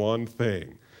this one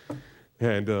thing.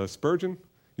 And Spurgeon,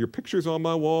 your picture's on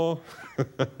my wall.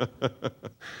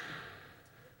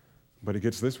 But he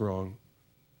gets this wrong.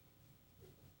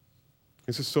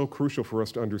 This is so crucial for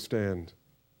us to understand.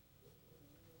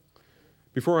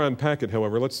 Before I unpack it,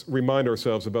 however, let's remind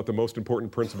ourselves about the most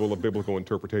important principle of biblical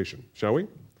interpretation, shall we?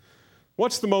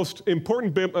 What's the most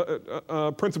important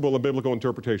principle of biblical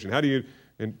interpretation? How do you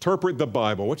interpret the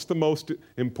Bible? What's the most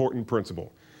important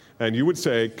principle? And you would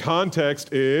say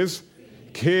context is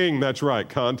king. That's right.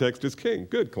 Context is king.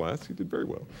 Good, class. You did very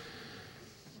well.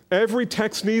 Every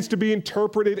text needs to be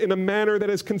interpreted in a manner that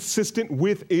is consistent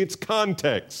with its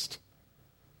context.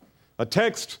 A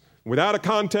text without a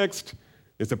context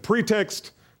is a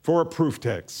pretext for a proof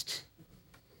text.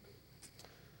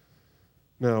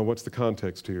 Now, what's the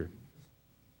context here?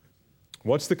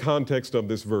 What's the context of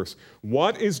this verse?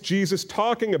 What is Jesus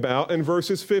talking about in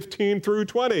verses 15 through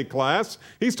 20, class?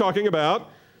 He's talking about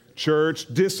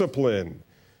church discipline.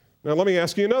 Now, let me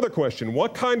ask you another question.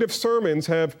 What kind of sermons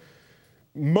have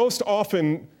most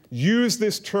often used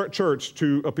this church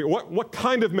to appear? What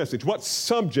kind of message, what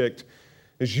subject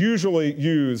is usually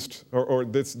used, or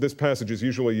this passage is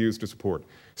usually used to support?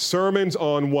 Sermons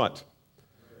on what?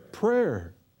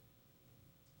 Prayer.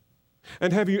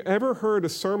 And have you ever heard a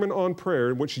sermon on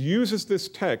prayer which uses this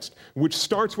text, which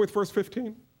starts with verse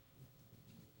 15?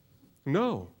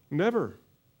 No, never.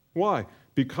 Why?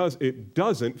 Because it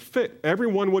doesn't fit.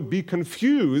 Everyone would be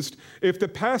confused if the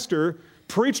pastor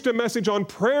preached a message on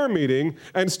prayer meeting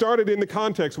and started in the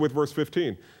context with verse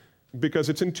 15, because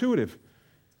it's intuitive.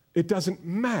 It doesn't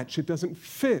match. It doesn't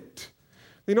fit.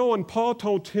 When Paul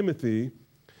told Timothy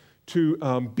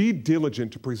to be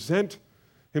diligent, to present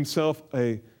himself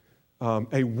a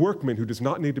workman who does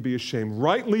not need to be ashamed,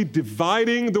 rightly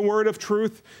dividing the word of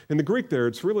truth. In the Greek there,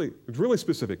 it's really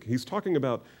specific. He's talking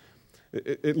about,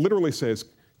 it literally says,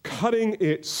 cutting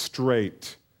it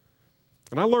straight.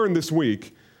 And I learned this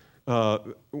week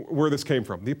where this came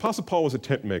from. The Apostle Paul was a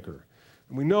tent maker.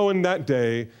 And we know in that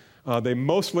day, they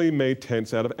mostly made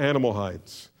tents out of animal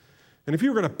hides. And if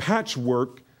you were going to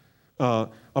patchwork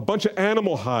a bunch of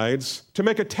animal hides to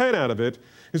make a tent out of it,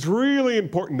 it's really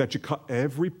important that you cut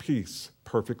every piece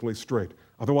perfectly straight.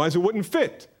 Otherwise, it wouldn't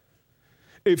fit.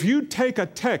 If you take a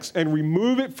text and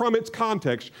remove it from its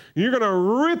context, you're going to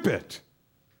rip it.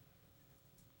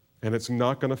 And it's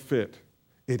not going to fit.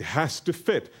 It has to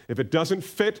fit. If it doesn't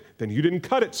fit, then you didn't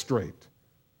cut it straight.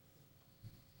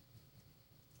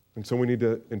 And so we need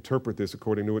to interpret this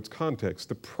according to its context.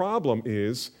 The problem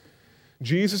is,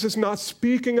 Jesus is not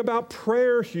speaking about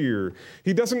prayer here.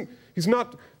 He's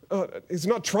not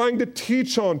trying to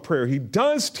teach on prayer. He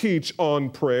does teach on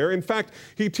prayer. In fact,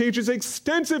 he teaches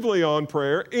extensively on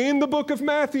prayer in the book of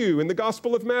Matthew, in the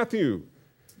Gospel of Matthew.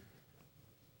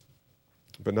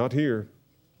 But not here.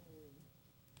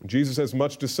 Jesus has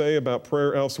much to say about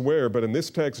prayer elsewhere, but in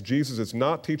this text, Jesus is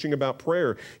not teaching about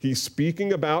prayer. He's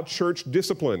speaking about church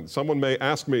discipline. Someone may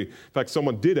ask me, in fact,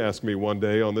 someone did ask me one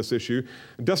day on this issue,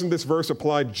 doesn't this verse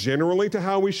apply generally to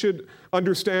how we should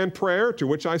understand prayer? To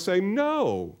which I say,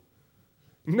 no.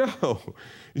 No.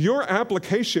 Your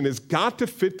application has got to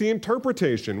fit the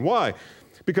interpretation. Why?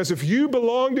 Because if you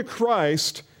belong to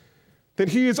Christ, then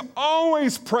he is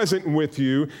always present with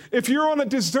you. If you're on a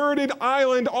deserted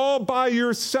island all by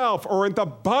yourself, or at the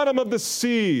bottom of the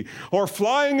sea, or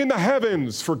flying in the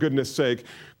heavens, for goodness sake,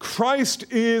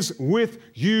 Christ is with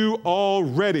you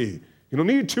already. You don't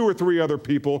need 2 or 3 other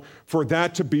people for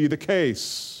that to be the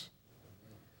case.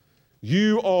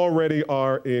 You already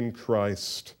are in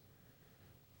Christ.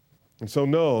 And so,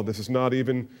 no, this is not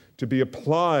even to be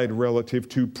applied relative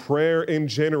to prayer in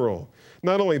general.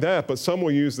 Not only that, but some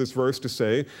will use this verse to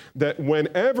say that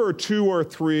whenever 2 or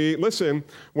 3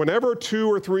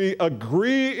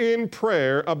 agree in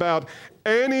prayer about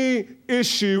any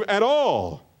issue at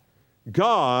all,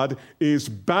 God is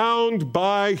bound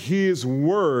by his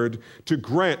word to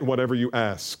grant whatever you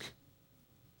ask.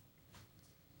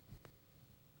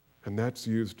 And that's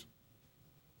used,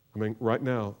 right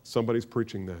now, somebody's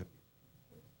preaching that.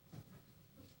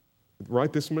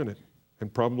 Right this minute,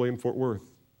 and probably in Fort Worth.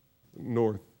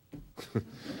 North.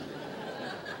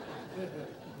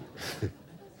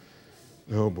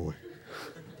 Oh boy.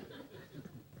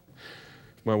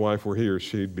 If my wife were here,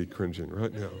 she'd be cringing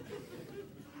right now.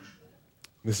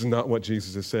 This is not what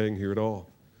Jesus is saying here at all.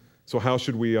 So how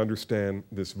should we understand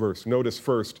this verse? Notice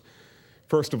first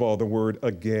of all, the word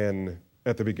again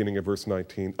at the beginning of verse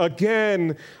 19.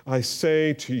 Again, I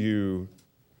say to you.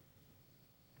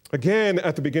 Again,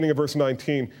 at the beginning of verse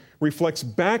 19, reflects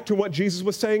back to what Jesus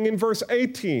was saying in verse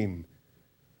 18.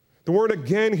 The word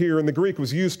again here in the Greek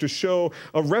was used to show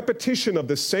a repetition of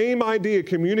the same idea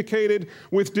communicated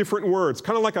with different words,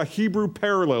 kind of like a Hebrew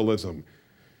parallelism.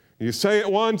 You say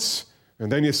it once,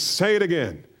 and then you say it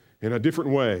again in a different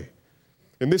way.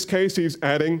 In this case, he's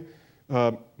adding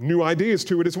new ideas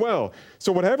to it as well.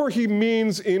 So whatever he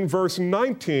means in verse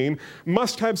 19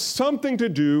 must have something to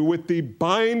do with the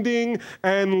binding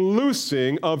and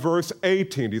loosing of verse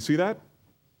 18. Do you see that?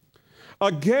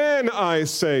 Again, I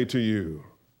say to you.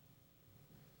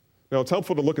 Now, it's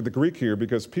helpful to look at the Greek here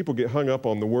because people get hung up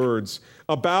on the words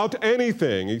about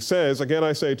anything. He says, again,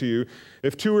 I say to you,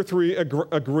 if two or three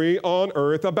agree on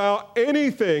earth about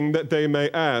anything that they may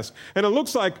ask. And it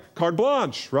looks like carte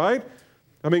blanche, right?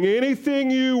 I mean,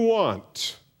 anything you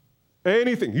want,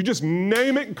 anything. You just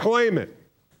name it and claim it.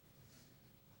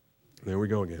 There we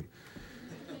go again.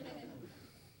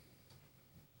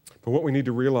 But what we need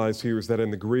to realize here is that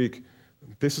in the Greek,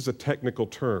 this is a technical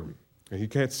term. And you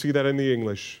can't see that in the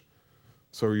English.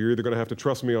 So you're either going to have to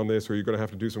trust me on this or you're going to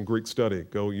have to do some Greek study.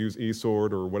 Go use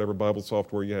eSword or whatever Bible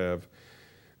software you have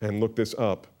and look this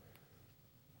up.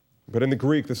 But in the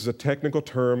Greek, this is a technical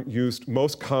term used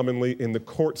most commonly in the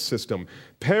court system.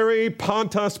 Peri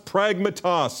pantas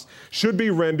pragmatos should be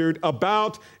rendered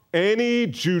about any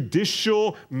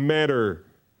judicial matter.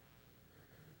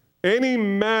 Any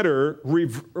matter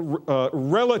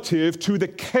relative to the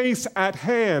case at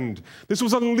hand. This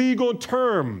was a legal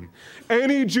term.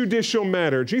 Any judicial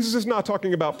matter. Jesus is not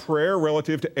talking about prayer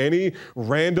relative to any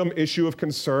random issue of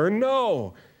concern.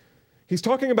 No. He's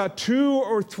talking about two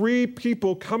or three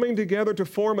people coming together to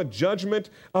form a judgment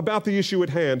about the issue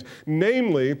at hand,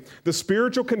 namely the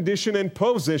spiritual condition and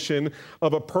position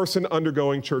of a person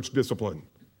undergoing church discipline.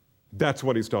 That's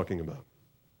what he's talking about.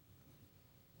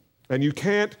 And you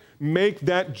can't make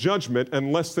that judgment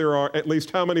unless there are at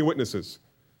least how many witnesses?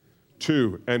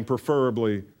 2, and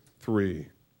preferably 3.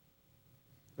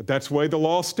 That's the way the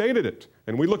law stated it.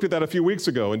 And we looked at that a few weeks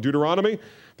ago in Deuteronomy,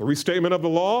 the restatement of the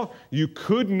law. You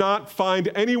could not find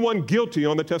anyone guilty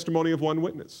on the testimony of one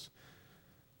witness.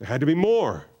 There had to be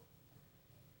more.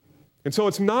 And so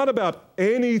it's not about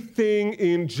anything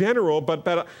in general, but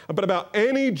about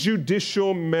any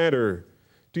judicial matter.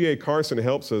 D.A. Carson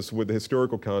helps us with the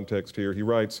historical context here. He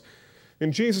writes,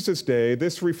 in Jesus' day,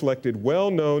 this reflected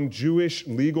well-known Jewish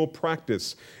legal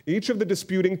practice. Each of the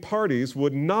disputing parties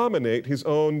would nominate his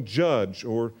own judge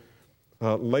or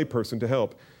layperson to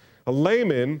help. A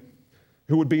layman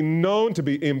who would be known to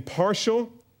be impartial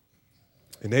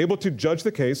and able to judge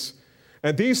the case,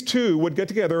 and these two would get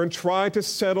together and try to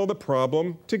settle the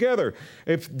problem together.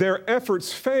 If their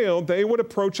efforts failed, they would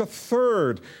approach a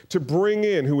third to bring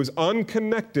in who was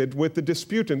unconnected with the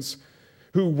disputants,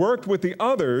 who worked with the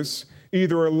others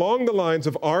either along the lines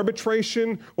of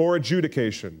arbitration or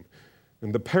adjudication.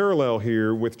 And the parallel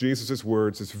here with Jesus'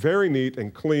 words is very neat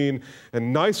and clean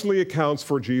and nicely accounts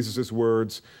for Jesus'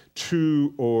 words,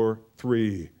 2 or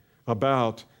 3,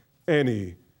 about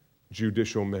any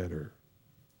judicial matter.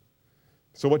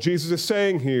 So what Jesus is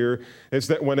saying here is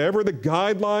that whenever the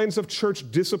guidelines of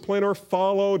church discipline are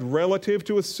followed relative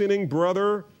to a sinning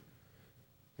brother,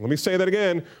 let me say that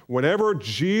again, whenever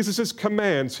Jesus'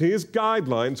 commands, his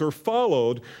guidelines are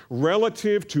followed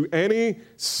relative to any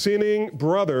sinning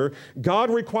brother, God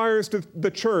requires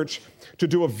the church to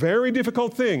do a very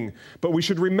difficult thing, but we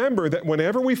should remember that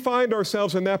whenever we find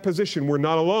ourselves in that position, we're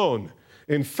not alone.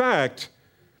 In fact,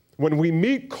 when we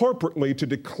meet corporately to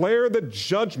declare the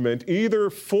judgment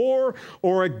either for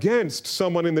or against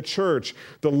someone in the church,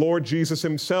 the Lord Jesus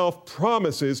himself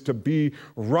promises to be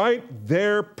right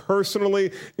there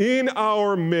personally in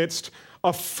our midst,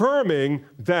 affirming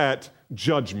that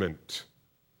judgment.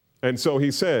 And so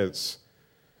he says,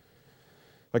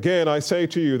 again, I say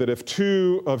to you that if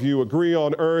 2 of you agree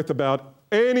on earth about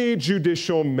any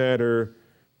judicial matter,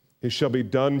 it shall be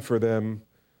done for them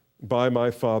by my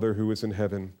Father who is in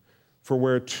heaven. For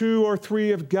where 2 or 3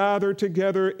 have gathered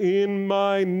together in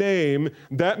my name,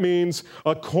 that means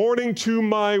according to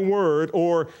my word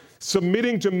or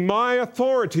submitting to my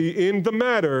authority in the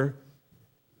matter,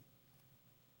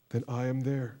 then I am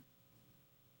there.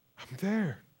 I'm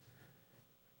there.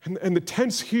 And the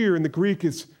tense here in the Greek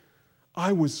is,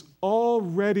 I was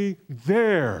already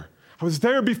there. I was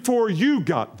there before you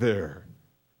got there.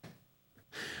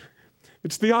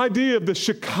 It's the idea of the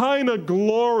Shekinah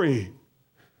glory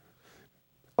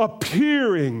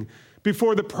appearing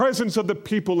before the presence of the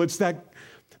people. It's that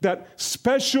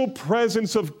special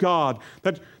presence of God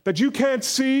that you can't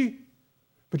see.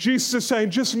 But Jesus is saying,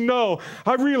 just know,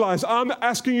 I realize I'm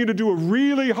asking you to do a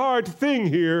really hard thing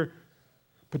here,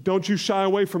 but don't you shy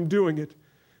away from doing it.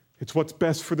 It's what's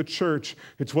best for the church.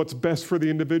 It's what's best for the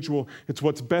individual. It's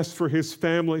what's best for his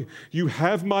family. You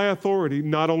have my authority.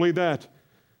 Not only that,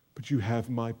 but you have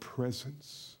my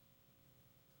presence.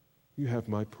 You have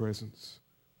my presence.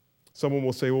 Someone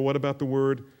will say, well, what about the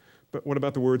word? But what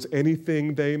about the words,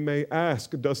 anything they may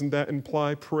ask? Doesn't that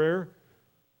imply prayer?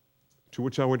 To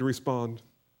which I would respond,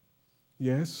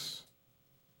 yes,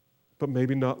 but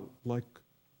maybe not like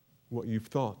what you've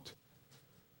thought.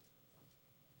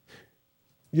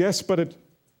 Yes, but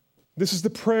this is the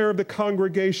prayer of the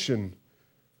congregation,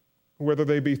 whether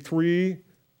they be 3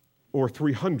 or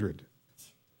 300,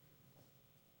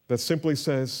 that simply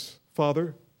says,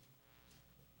 Father,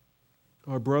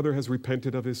 our brother has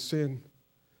repented of his sin.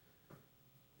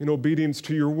 In obedience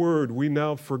to your word, we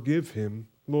now forgive him.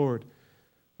 Lord,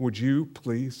 would you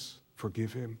please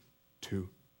forgive him too?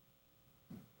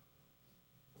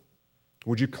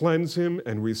 Would you cleanse him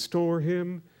and restore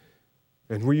him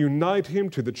and reunite him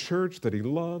to the church that he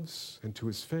loves and to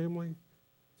his family?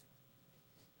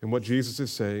 And what Jesus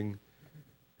is saying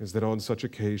is that on such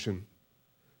occasion,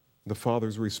 the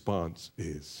Father's response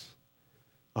is,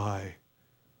 I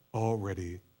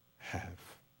already have.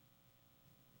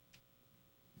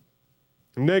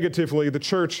 Negatively, the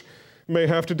church may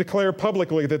have to declare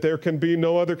publicly that there can be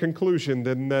no other conclusion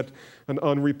than that an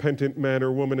unrepentant man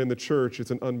or woman in the church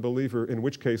is an unbeliever, in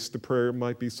which case the prayer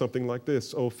might be something like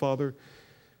this, Oh, Father,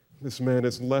 this man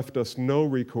has left us no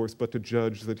recourse but to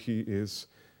judge that he is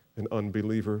an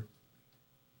unbeliever.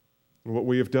 And what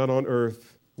we have done on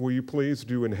earth, will you please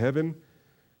do in heaven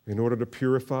in order to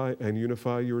purify and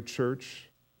unify your church?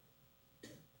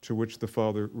 To which the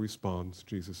Father responds,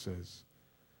 Jesus says,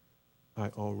 I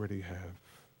already have.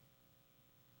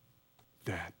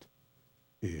 That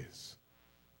is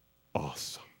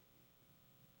awesome.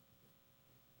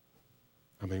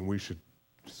 I mean, we should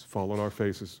just fall on our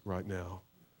faces right now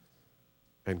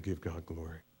and give God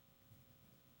glory.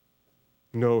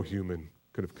 No human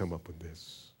could have come up with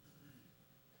this.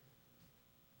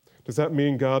 Does that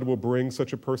mean God will bring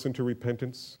such a person to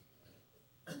repentance?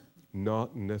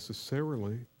 Not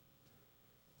necessarily.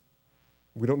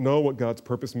 We don't know what God's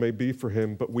purpose may be for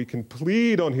him, but we can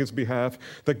plead on his behalf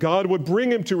that God would bring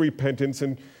him to repentance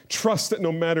and trust that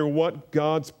no matter what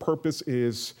God's purpose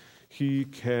is, he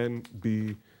can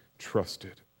be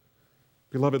trusted.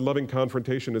 Beloved, loving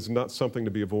confrontation is not something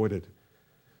to be avoided.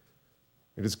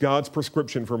 It is God's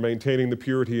prescription for maintaining the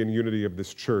purity and unity of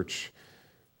this church,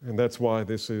 and that's why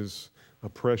this is a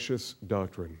precious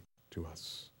doctrine to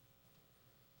us.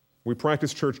 We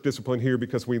practice church discipline here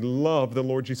because we love the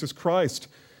Lord Jesus Christ.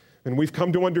 And we've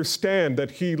come to understand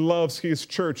that he loves his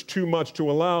church too much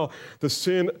to allow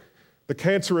the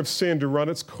cancer of sin to run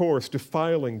its course,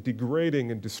 defiling,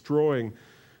 degrading, and destroying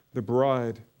the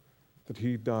bride that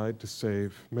he died to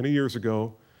save. Many years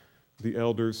ago, the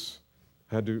elders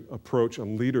had to approach a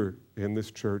leader in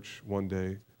this church one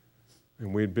day.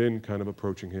 And we had been kind of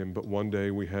approaching him, but one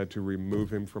day we had to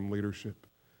remove him from leadership.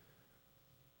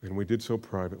 And we did so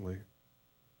privately.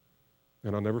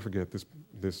 And I'll never forget,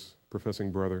 this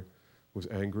professing brother was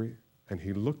angry, and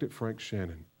he looked at Frank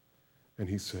Shannon, and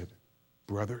he said,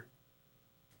 Brother,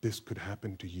 this could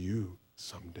happen to you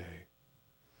someday.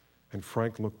 And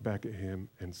Frank looked back at him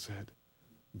and said,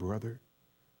 Brother,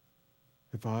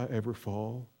 if I ever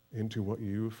fall into what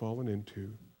you have fallen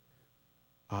into,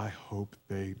 I hope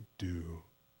they do.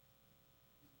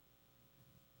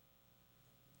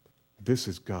 This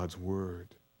is God's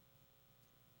word.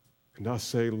 And I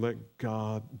say, let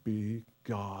God be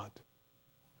God.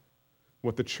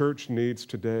 What the church needs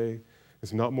today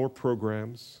is not more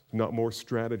programs, not more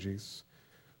strategies.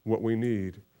 What we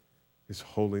need is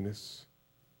holiness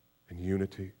and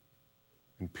unity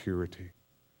and purity.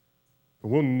 But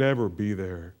we'll never be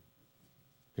there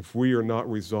if we are not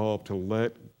resolved to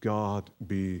let God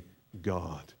be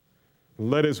God.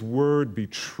 Let his word be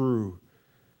true.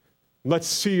 Let's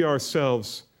see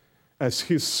ourselves as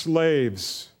his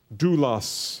slaves,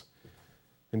 doulos,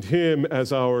 and him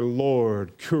as our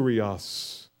Lord,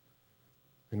 kurios.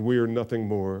 And we are nothing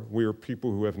more. We are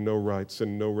people who have no rights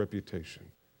and no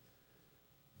reputation.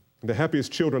 The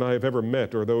happiest children I have ever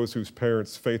met are those whose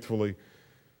parents faithfully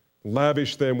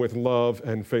lavish them with love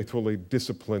and faithfully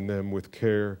discipline them with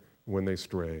care when they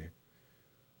stray.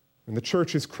 And the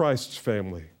church is Christ's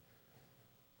family.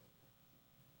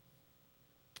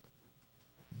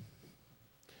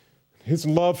 His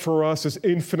love for us is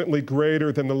infinitely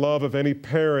greater than the love of any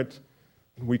parent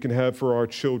we can have for our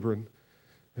children.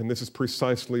 And this is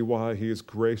precisely why He has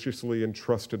graciously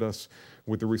entrusted us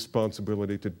with the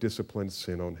responsibility to discipline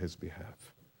sin on His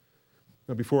behalf.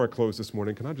 Now, before I close this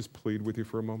morning, can I just plead with you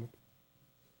for a moment?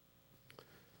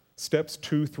 Steps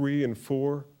 2, 3, and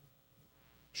 4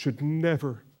 should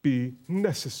never be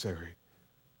necessary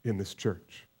in this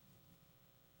church.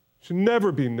 Should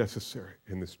never be necessary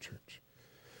in this church.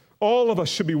 All of us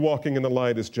should be walking in the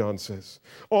light, as John says.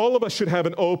 All of us should have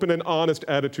an open and honest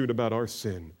attitude about our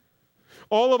sin.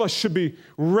 All of us should be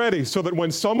ready so that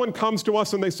when someone comes to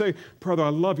us and they say, "Brother, I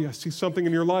love you. I see something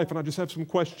in your life and I just have some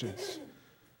questions,"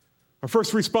 our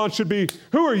first response should be,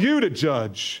 "Who are you to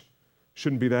judge?"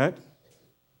 Shouldn't be that.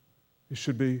 It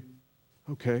should be,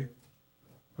 "Okay,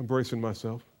 I'm bracing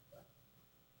myself.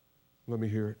 Let me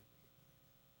hear it."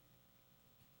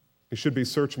 It should be,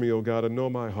 "Search me, O God, and know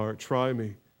my heart. Try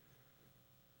me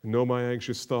and know my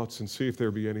anxious thoughts and see if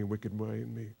there be any wicked way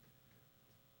in me."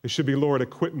 It should be, "Lord,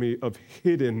 acquit me of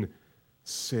hidden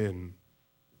sin,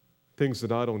 things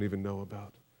that I don't even know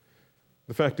about."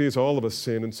 The fact is, all of us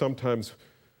sin, and sometimes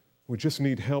we just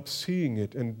need help seeing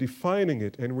it and defining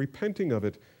it and repenting of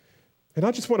it. And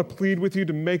I just want to plead with you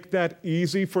to make that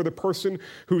easy for the person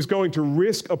who's going to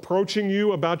risk approaching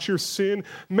you about your sin.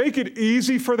 Make it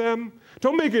easy for them.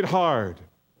 Don't make it hard.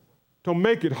 Don't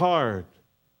make it hard.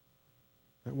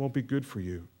 That won't be good for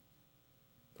you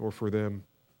or for them.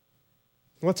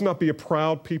 Let's not be a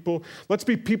proud people. Let's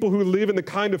be people who live in the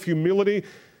kind of humility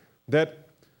that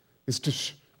is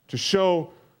to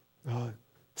show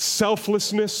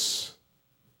selflessness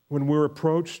when we're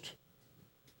approached.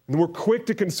 And we're quick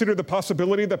to consider the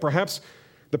possibility that perhaps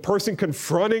the person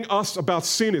confronting us about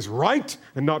sin is right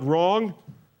and not wrong.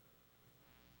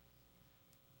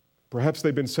 Perhaps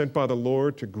they've been sent by the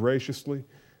Lord to graciously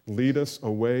lead us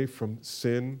away from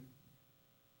sin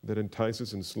that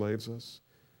entices and enslaves us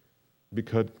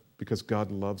because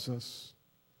God loves us,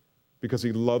 because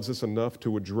He loves us enough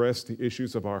to address the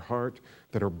issues of our heart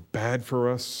that are bad for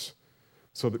us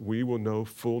so that we will know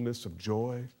fullness of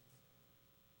joy.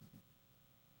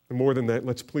 And more than that,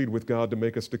 let's plead with God to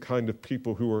make us the kind of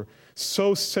people who are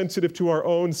so sensitive to our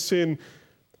own sin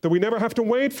that we never have to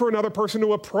wait for another person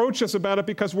to approach us about it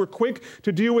because we're quick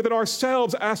to deal with it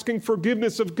ourselves, asking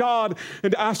forgiveness of God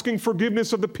and asking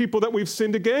forgiveness of the people that we've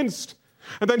sinned against.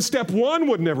 And then step 1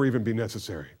 would never even be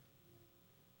necessary.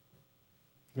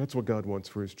 That's what God wants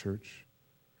for His church.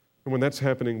 And when that's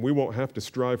happening, we won't have to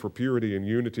strive for purity and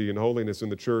unity and holiness in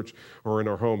the church or in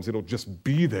our homes. It'll just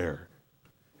be there.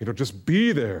 It'll just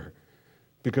be there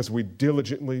because we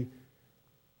diligently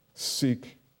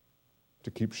seek to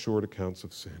keep short accounts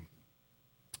of sin.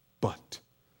 But,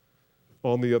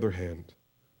 on the other hand,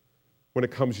 when it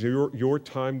comes to your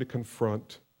time to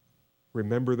confront,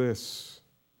 remember this.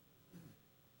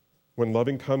 When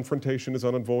loving confrontation is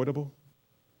unavoidable,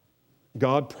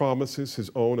 God promises His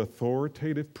own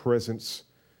authoritative presence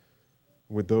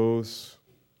with those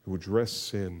who address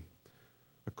sin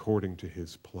according to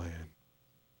His plan.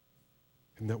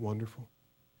 Isn't that wonderful?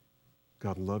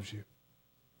 God loves you.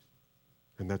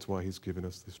 And that's why He's given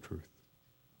us this truth.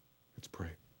 Let's pray.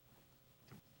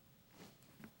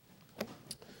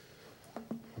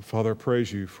 Father, I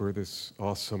praise You for this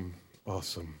awesome,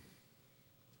 awesome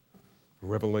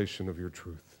revelation of Your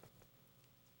truth.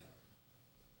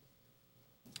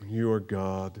 You are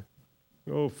God.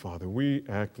 Oh, Father, we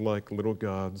act like little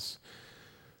gods,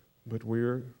 but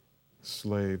we're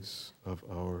slaves of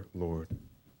our Lord.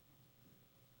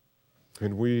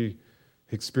 And we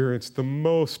experience the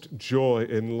most joy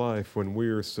in life when we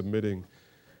are submitting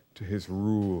to His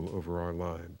rule over our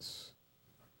lives.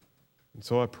 And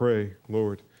so I pray,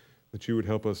 Lord, that You would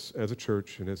help us as a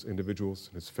church and as individuals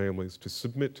and as families to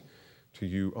submit to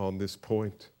You on this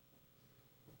point,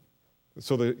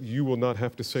 so that You will not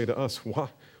have to say to us,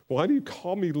 why do You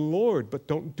call me Lord, but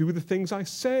don't do the things I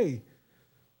say?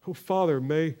 Oh, Father,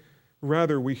 may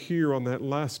rather we hear on that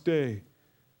last day,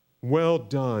 "Well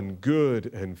done,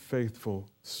 good and faithful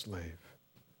slave."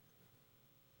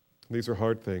 These are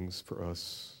hard things for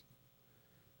us,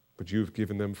 but You've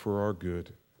given them for our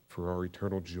good, for our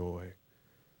eternal joy.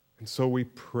 And so we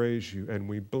praise You and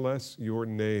we bless Your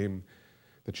name,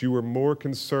 that You are more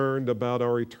concerned about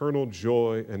our eternal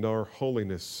joy and our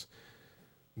holiness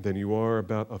than You are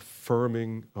about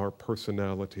affirming our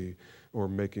personality or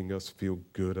making us feel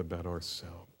good about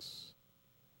ourselves.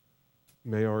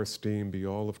 May our esteem be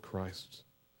all of Christ.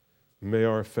 May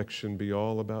our affection be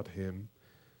all about Him.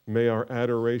 May our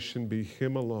adoration be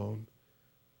Him alone.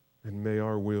 And may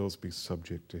our wills be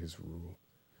subject to His rule.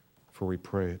 For we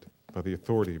pray it by the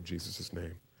authority of Jesus'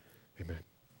 name. Amen.